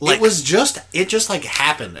 Like, it just like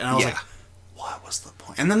happened, and I was like, what was the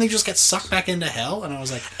point? And then they just get sucked back into hell, and I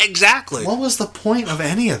was like, exactly. What was the point of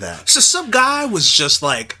any of that? So some guy was just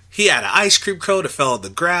like, he had an ice cream cone, it fell on the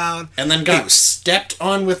ground, and then got stepped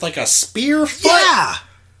on with like a spear foot. Yeah.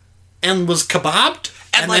 And was kebabbed,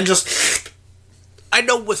 and like, then just... I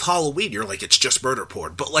know with Halloween, you're like, it's just murder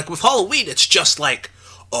porn. But like with Halloween, it's just like,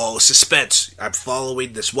 oh, suspense. I'm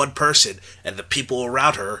following this one person, and the people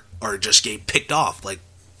around her are just getting picked off like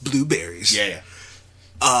blueberries. Yeah.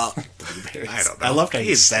 Blueberries. I don't know. I love how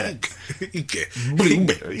you said it.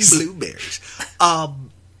 Blueberries. Blueberries. But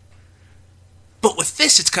with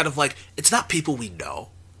this, it's kind of like, it's not people we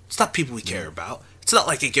know. It's not people we care about. It's not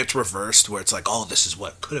like it gets reversed where it's like, oh, this is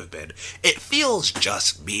what could have been. It feels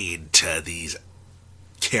just mean to these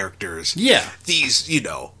characters. Yeah. These, you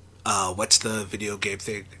know, what's the video game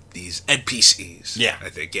thing? These NPCs. Yeah. I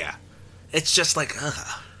think, yeah. It's just like,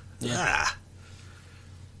 yeah.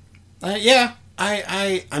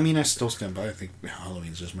 I mean, I still stand by. I think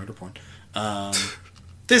Halloween's just murder porn.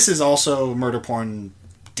 This is also murder porn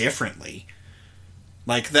differently.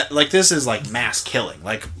 Like that. Like this is like mass killing.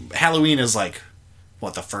 Like Halloween is like,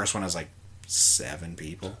 what, the first one is like 7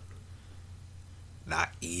 people. Not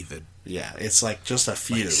even. Yeah, it's like just a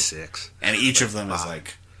few. Like 6. And each of them is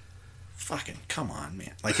like, fucking come on,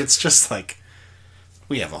 man. Like it's just like,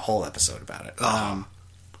 we have a whole episode about it.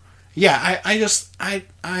 Yeah, I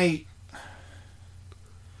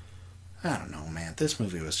don't know, man. This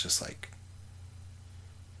movie was just like,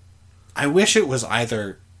 I wish it was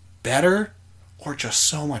either better or just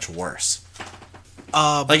so much worse.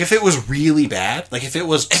 Like if it was really bad, like if it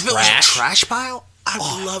was trash, if it was a trash pile,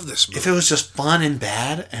 I love this movie. If it was just fun and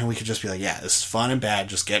bad, and we could just be like, yeah, this is fun and bad,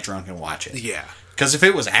 just get drunk and watch it. Yeah. Because if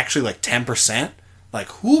it was actually like 10%, like,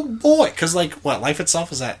 oh boy, because like, what, Life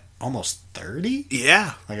Itself is at almost 30?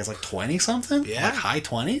 Yeah. Like it's like 20 something? Yeah. Like high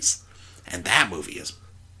 20s? And that movie is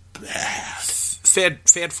bad.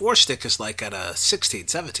 Fan 4 Stick is like at a 16,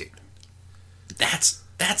 17. That's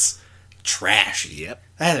trashy. Yep.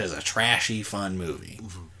 That is a trashy, fun movie.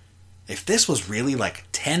 Mm-hmm. If this was really like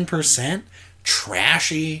 10%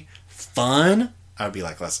 trashy, fun, I would be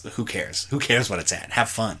like, who cares? Who cares what it's at? Have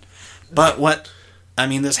fun. But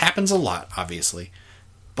this happens a lot, obviously.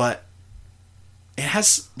 But it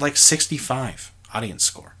has like 65 audience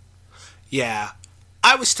score. Yeah.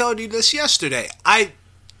 I was telling you this yesterday. I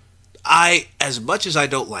as much as I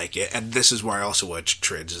don't like it, and this is where I also want to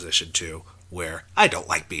transition to, where I don't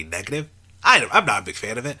like being negative. I'm not a big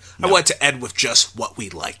fan of it. No. I want to end with just what we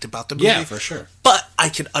liked about the movie. Yeah, for sure. But I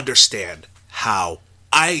can understand how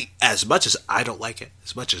as much as I don't like it,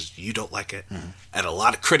 as much as you don't like it, and a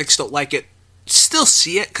lot of critics don't like it, still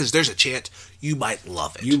see it because there's a chance you might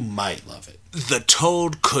love it. You might love it. The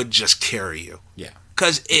tone could just carry you. Yeah.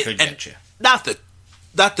 Because it could get you. Not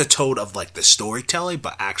the tone of like the storytelling,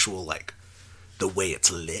 but actual like the way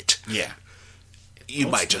it's lit. Yeah. You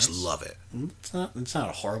Well, might it's just nice. love it. It's not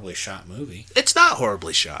a horribly shot movie. It's not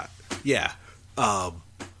horribly shot. Yeah. The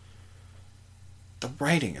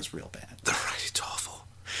writing is real bad. The writing's awful.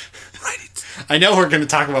 Writing's... I know we're going to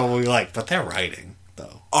talk about what we like, but their writing,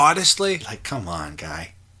 though. Honestly, Like, come on,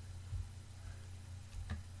 guy.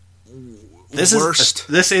 worst.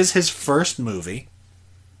 This is his first movie.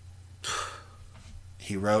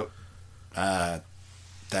 He wrote that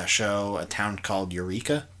show, A Town Called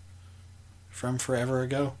Eureka, from forever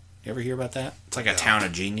ago. You ever hear about that? It's like a town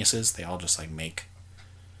of geniuses. They all just like make...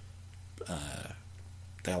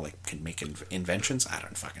 they all like can make inventions. I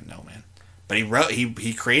don't fucking know, man. But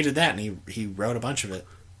he created that, and he wrote a bunch of it.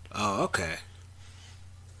 Oh, okay.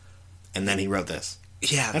 And then he wrote this.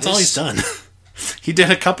 Yeah, That's all he's done. He did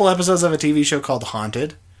a couple episodes of a TV show called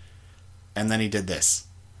Haunted, and then he did this.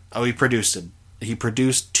 Oh, he produced it. He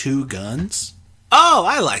produced Two Guns. Oh,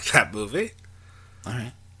 I like that movie. All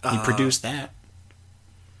right. He produced that.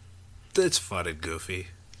 It's fun and goofy.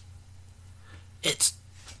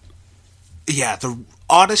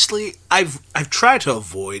 Honestly, I've tried to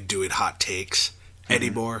avoid doing hot takes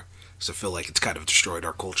anymore because I feel like it's kind of destroyed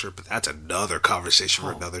our culture. But that's another conversation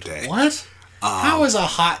for another day. What? How is a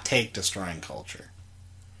hot take destroying culture?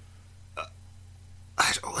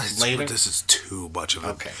 Later? This is too much of it.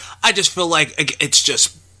 Okay. I just feel like it's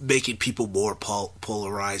just making people more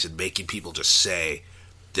polarized and making people just say,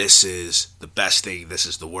 this is the best thing, this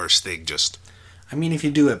is the worst thing. Just, I mean, if you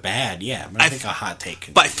do it bad, yeah. But I think a hot take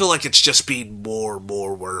can but I feel like it's just being more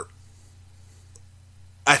where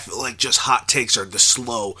I feel like just hot takes are the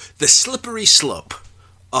slippery slope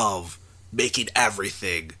of making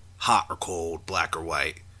everything hot or cold, black or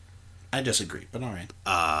white. I disagree, but all right.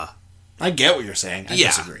 I get what you're saying. I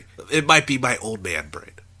disagree. It might be my old man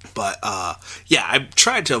brain. But, yeah, I'm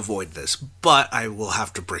trying to avoid this, but I will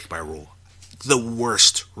have to break my rule. The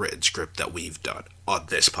worst written script that we've done on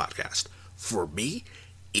this podcast, for me,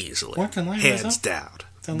 easily. More Than Life hands Itself?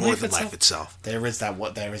 down. More Than Life Itself. There is that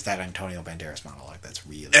Antonio Banderas monologue. That's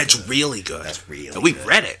really It's good. really good. That's really and we good.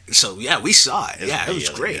 read it, so yeah, we saw it. It's It was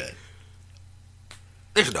really great. good.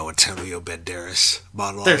 There's no Antonio Banderas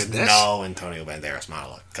monologue There's in this. no Antonio Banderas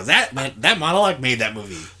monologue. Because that monologue made that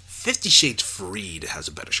movie. 50 Shades Freed has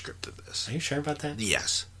a better script than this. Are you sure about that?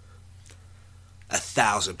 Yes.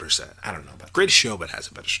 1,000%. I don't know about that. Greatest Showman has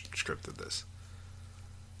a better script than this.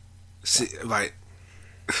 See,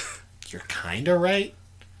 You're kind of right.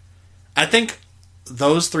 I think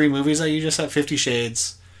those three movies that you just said, 50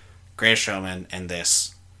 Shades, Greatest Showman, and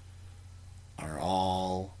this, are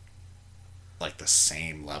all like the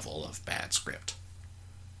same level of bad script.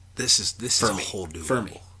 this is For a me. whole new For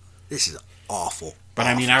level. me. This is awful. But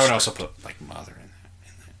I mean, awful I would also script. put like Mother in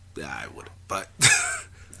that. Yeah, I would. But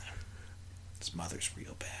This Mother's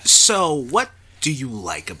real bad. so, what do you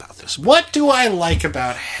like about this? What do I like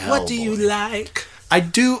about Hellboy? What do you like? I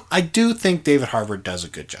do think David Harbour does a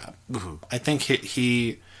good job. Mm-hmm. I think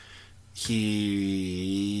he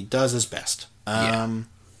does his best. What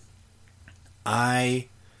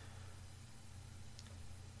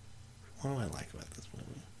do I like about this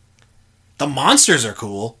movie? The monsters are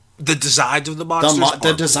cool. The designs of the monsters.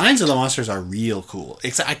 The designs of the monsters are real cool.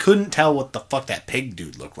 I couldn't tell what the fuck that pig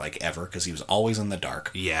dude looked like ever because he was always in the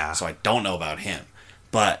dark. Yeah. So I don't know about him.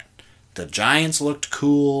 But the giants looked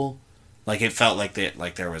cool. Like it felt like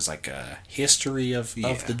there was like a history of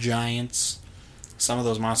the giants. Some of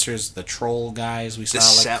those monsters, the troll guys we saw. The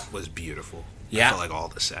set was beautiful. Yeah. I felt like all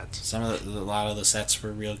the sets. A lot of the sets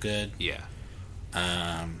were real good. Yeah.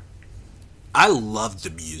 Um, I loved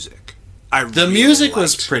the music. the music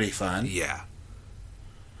was pretty fun. Yeah.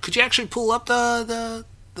 Could you actually pull up the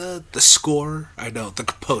score? I know the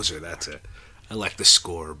composer. That's it. I like the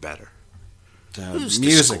score better. The Who's the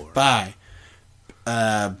music score? by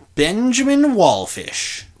Benjamin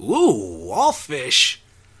Wallfish. Ooh, Wallfish.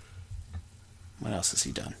 What else has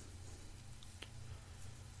he done?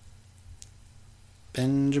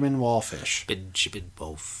 Benjamin Wallfish. Benjamin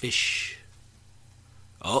Wallfish.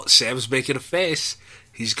 Oh, Sam's making a face.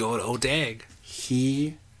 He's going, oh dang.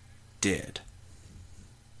 He did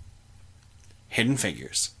Hidden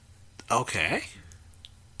Figures, Okay.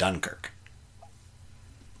 Dunkirk.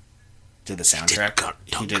 Did the soundtrack?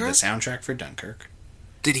 He did the Dunkirk? soundtrack for Dunkirk.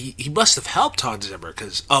 Did he must have helped Hans Zimmer,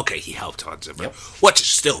 because, okay, he helped Hans Zimmer. Yep. Which is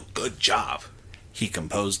still a good job. He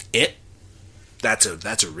composed it. That's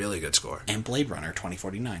a really good score. And Blade Runner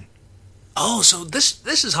 2049. Oh, so this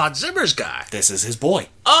is Hans Zimmer's guy. This is his boy.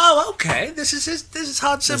 Oh, okay. This is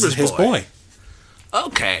Hans Zimmer's This is his boy.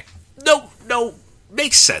 Okay. No,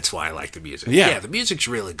 makes sense why I like the music. Yeah. The music's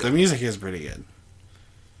really good. The music is pretty good.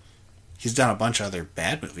 He's done a bunch of other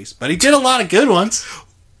bad movies, but he did a lot of good ones.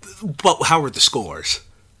 But how were the scores?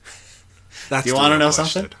 That's You want to know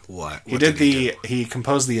something? What? He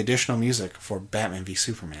composed the additional music for Batman v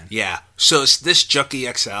Superman. Yeah. So is this Junkie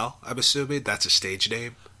XL? I'm assuming that's a stage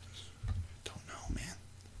name. Don't know, man.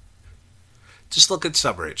 Just look at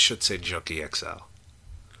summary. It should say Junkie XL.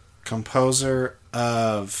 Composer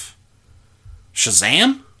of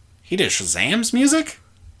Shazam? He did Shazam's music?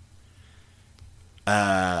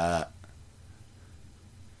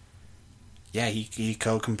 Yeah, he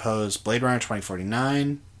co-composed Blade Runner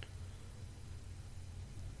 2049.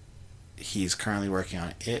 He's currently working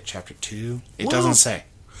on It, Chapter 2. It doesn't say.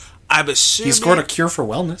 I'm assuming... He scored A Cure for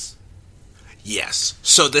Wellness. Yes.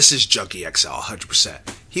 So this is Junkie XL, 100%.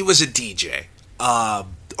 He was a DJ.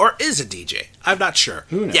 Or is a DJ. I'm not sure.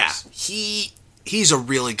 Who knows? Yeah. He's a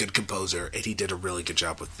really good composer, and he did a really good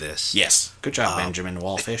job with this. Yes. Good job, Benjamin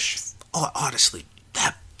Wallfish. Oh, honestly,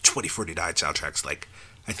 that 2049 soundtrack's like,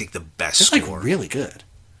 I think the best It's score. like really good.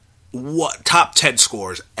 What top 10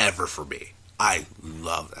 scores ever for me. I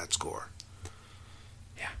love that score.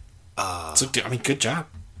 Yeah. Good job.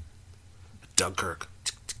 Dunkirk.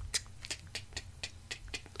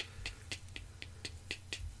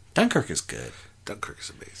 Dunkirk is good. Dunkirk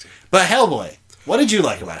is amazing. But Hellboy. What did you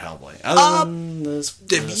like about Hellboy? Other than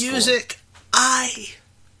the music, I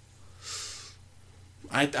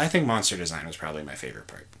think monster design was probably my favorite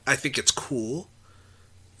part. I think it's cool.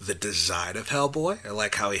 The design of Hellboy. I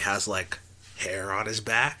like how he has like hair on his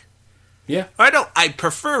back. Yeah. I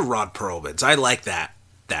prefer Ron Perlman's. I like that.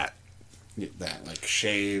 That like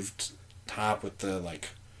shaved top with the like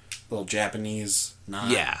little Japanese knot.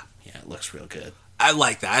 Yeah. Yeah, it looks real good. I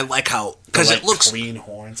like that. I like how because like it looks clean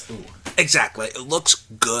horns. Ooh. Exactly. It looks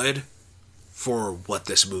good for what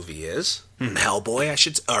this movie is. Hellboy,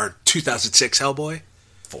 or 2006 Hellboy.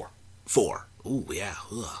 4. Ooh, yeah.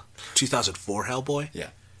 Ugh. 2004 Hellboy. Yeah.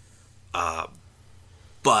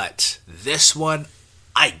 But this one,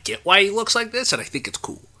 I get why he looks like this, and I think it's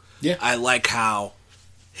cool. Yeah. I like how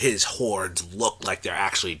his horns look like they're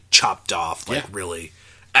actually chopped off, like really,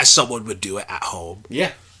 as someone would do it at home.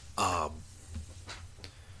 Yeah.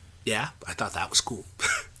 Yeah, I thought that was cool.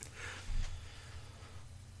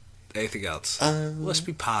 Anything else? Let's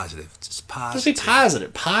be positive. Just positive. Let's be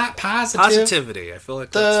positive. Positive. Positivity. I feel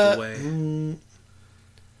like that's the way.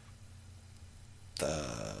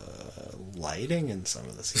 The lighting in some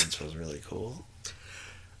of the scenes was really cool.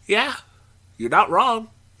 Yeah, you're not wrong.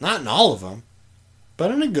 Not in all of them,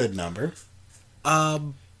 but in a good number.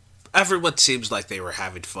 Everyone seems like they were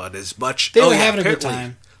having fun as much. They were having a good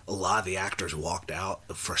time. A lot of the actors walked out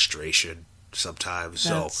of frustration sometimes.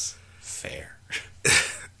 That's fair.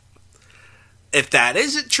 If that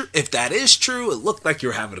is true, it looked like you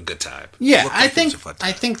were having a good time. Yeah, Like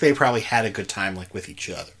I think they probably had a good time like with each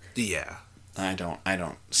other. Yeah. I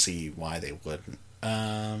don't see why they wouldn't.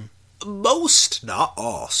 Most, not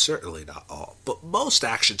all, certainly not all, but most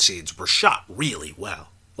action scenes were shot really well.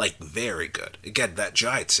 Like very good. Again, that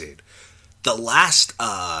giant scene. The last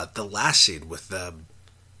scene with them.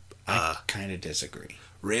 I kind of disagree.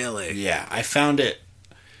 Really? Yeah, I found it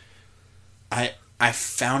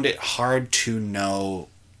hard to know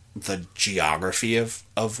the geography of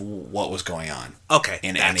what was going on. Okay,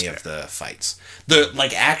 in any of the fights. The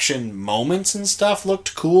like action moments and stuff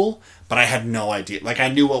looked cool, but I had no idea. Like I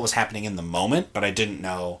knew what was happening in the moment, but I didn't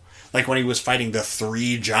know. Like when he was fighting the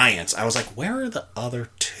 3 giants, I was like, where are the other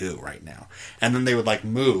 2 right now? And then they would like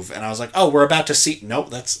move, and I was like, oh, we're about to see. Nope,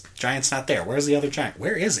 that's giant's not there. Where's the other giant?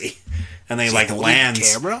 Where is he? And they like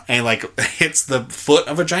lands camera? and he like hits the foot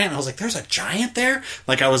of a giant. And I was like, there's a giant there.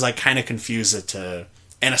 Like I was like kind of confused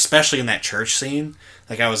and especially in that church scene,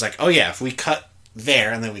 like I was like, oh yeah, if we cut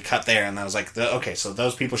there and then we cut there, and I was like, okay, so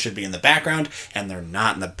those people should be in the background, and they're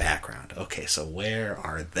not in the background. Okay, so where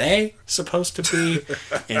are they supposed to be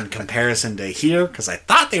in comparison to here? Because I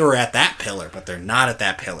thought they were at that pillar, but they're not at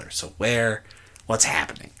that pillar. So what's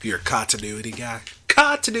happening? You're a continuity guy.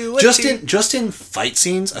 Continuity. Just in fight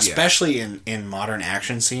scenes, especially in modern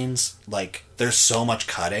action scenes, like there's so much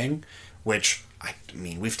cutting, which I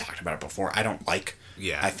mean we've talked about it before. I don't like.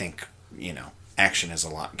 Yeah. I think action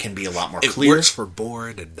can be a lot more clear. It works for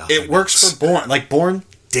Bourne and nothing. It works for Bourne. Like Bourne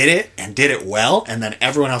did it and did it well, and then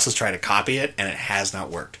everyone else has tried to copy it, and it has not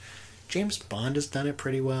worked. James Bond has done it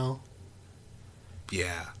pretty well.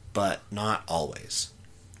 Yeah. But not always.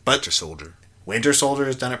 Winter Soldier. Winter Soldier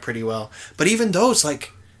has done it pretty well. But even those,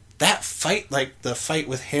 like, that fight, like, the fight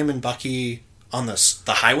with him and Bucky on the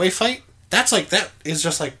highway fight, that's like, that is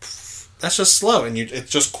just like, that's just slow, and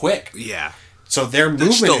it's just quick. Yeah. So their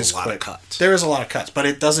movement is quick. There's a lot of cuts. There is a lot of cuts, but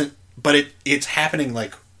it doesn't, but it's happening,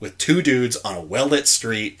 like, with two dudes on a well-lit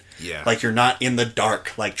street. Yeah. Like, you're not in the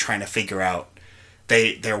dark, like, trying to figure out.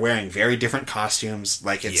 They're wearing very different costumes.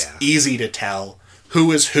 Like, it's easy to tell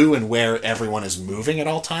who is who and where everyone is moving at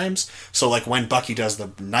all times. So, like, when Bucky does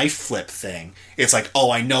the knife flip thing, it's like, oh,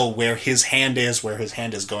 I know where his hand is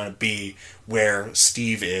going to be, where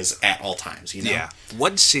Steve is at all times, you know? Yeah.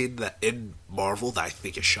 One scene that in Marvel that I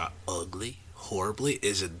think is shot horribly,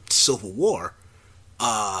 is in Civil War.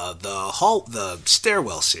 The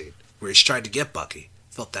stairwell scene where he's trying to get Bucky.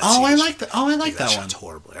 Felt that. I like that. I like that one. Shot's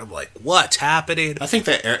horribly. I'm like, what's happening? I think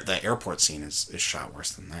the airport scene is shot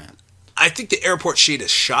worse than that. I think the airport scene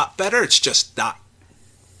is shot better. It's just not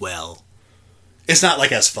well. It's not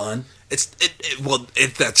like as fun. That's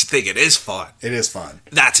the thing. It is fun. It is fun.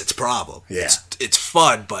 That's its problem. Yeah. It's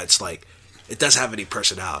fun, but it's like it doesn't have any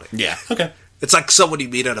personality. Yeah. Okay. It's like someone you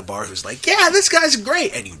meet at a bar who's like, yeah, this guy's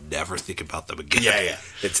great, and you never think about them again. Yeah.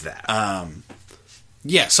 It's that.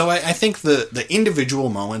 Yeah, so I think the individual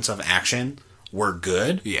moments of action were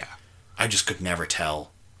good. Yeah. I just could never tell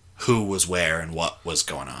who was where and what was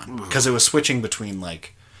going on. Because it was switching between,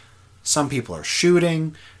 like, some people are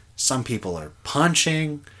shooting, some people are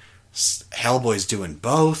punching, Hellboy's doing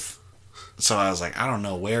both. So I was like, I don't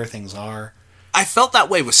know where things are. I felt that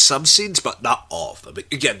way with some scenes, but not all of them.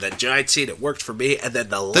 Again, the giant scene, it worked for me, and then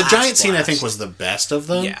the giant scene, I think, was the best of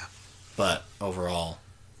them. Yeah. But overall,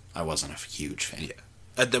 I wasn't a huge fan. Yeah.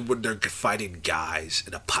 And then when they're fighting guys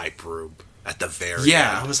in a pipe room at the very end.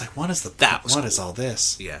 Yeah, I was like, what is cool. all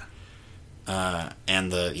this? Yeah.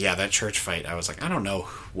 And that church fight, I was like, I don't know,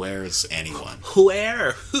 where's anyone? Who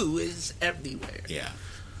is everywhere?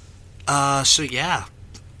 Yeah. So yeah.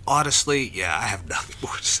 Honestly, yeah, I have nothing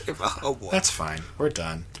more to say about Hellboy. That's fine. We're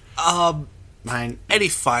done. Mine. Any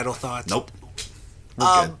final thoughts? Nope.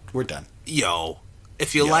 We're good. We're done. Yo,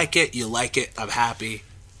 if you like it, you like it. I'm happy.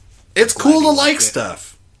 It's cool to like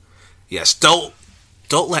stuff. Yes, don't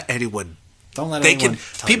let anyone. Don't let anyone.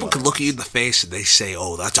 People can look at you in the face and they say,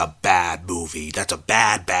 "Oh, that's a bad movie. That's a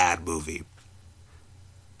bad movie."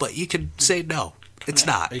 But you can say no. It's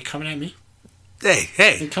not. Are you coming at me? Hey,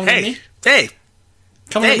 Are you coming at me? Hey,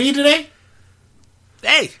 coming at me today?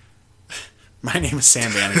 Hey. My name is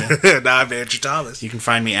Sam Bannigan. Now I'm Andrew Thomas. You can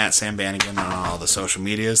find me at Sam Bannigan on all the social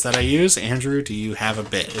medias that I use. Andrew, do you have a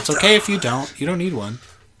bit? It's okay if you don't. You don't need one.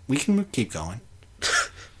 We can keep going.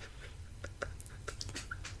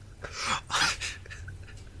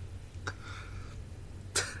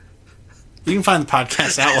 You can find the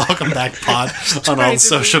podcast at Welcome Back Pod on all the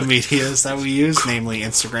social medias that we use, namely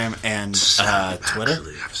Instagram and Twitter. I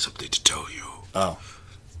actually have something to tell you. Oh.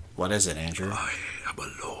 What is it, Andrew? I am a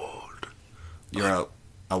lord. You're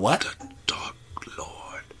a what? The Dark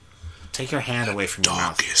Lord. Take your hand away from your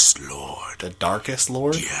mouth. Darkest Lord. The Darkest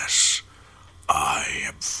Lord? Yes. I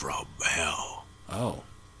am from hell. Oh.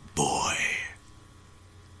 Boy.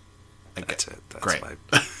 That's it. That's great.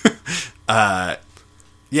 My...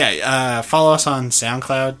 Follow us on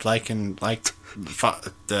SoundCloud.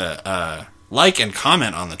 Like and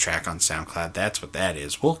comment on the track on SoundCloud. That's what that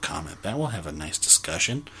is. We'll comment that. We'll have a nice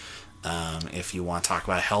discussion. If you want to talk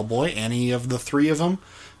about Hellboy, any of the three of them.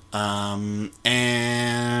 And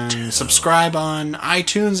subscribe on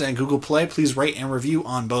iTunes and Google Play. Please rate and review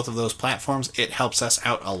on both of those platforms. It helps us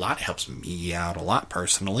out a lot. It helps me out a lot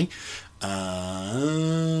personally.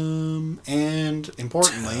 And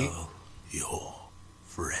importantly, tell your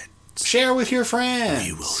friends. Share with your friends.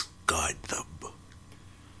 We will guide them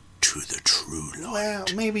to the true light. Well,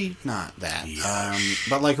 maybe not that. Yes.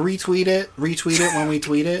 But like retweet it when we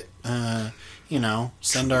tweet it.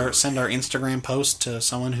 Send our Instagram post to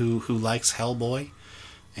someone who likes Hellboy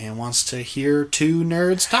and wants to hear two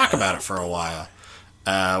nerds talk about it for a while.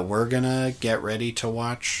 We're gonna get ready to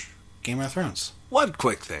watch Game of Thrones. One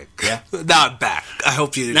quick thing. Yeah. Now I'm back. I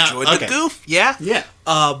hope you enjoyed the goof. Yeah? Yeah.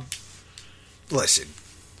 Listen.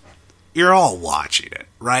 You're all watching it,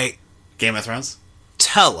 right? Game of Thrones?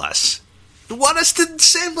 Tell us. You want us to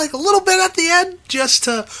save like a little bit at the end?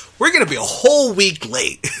 We're going to be a whole week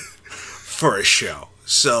late for a show.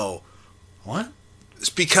 So. What? It's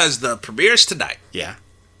because the premiere's tonight. Yeah.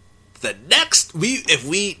 The next week, if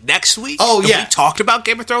we talked about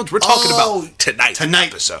Game of Thrones, we're talking about tonight's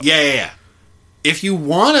episode. Yeah. If you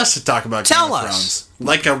want us to talk about Game of Thrones,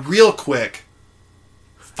 like a real quick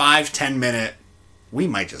 5-10 minute, we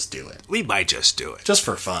might just do it. We might just do it. Just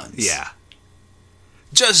for fun. Yeah.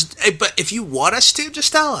 But if you want us to,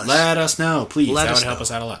 just tell us. Let us know, please. Let That us would help know.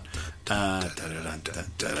 us out a lot.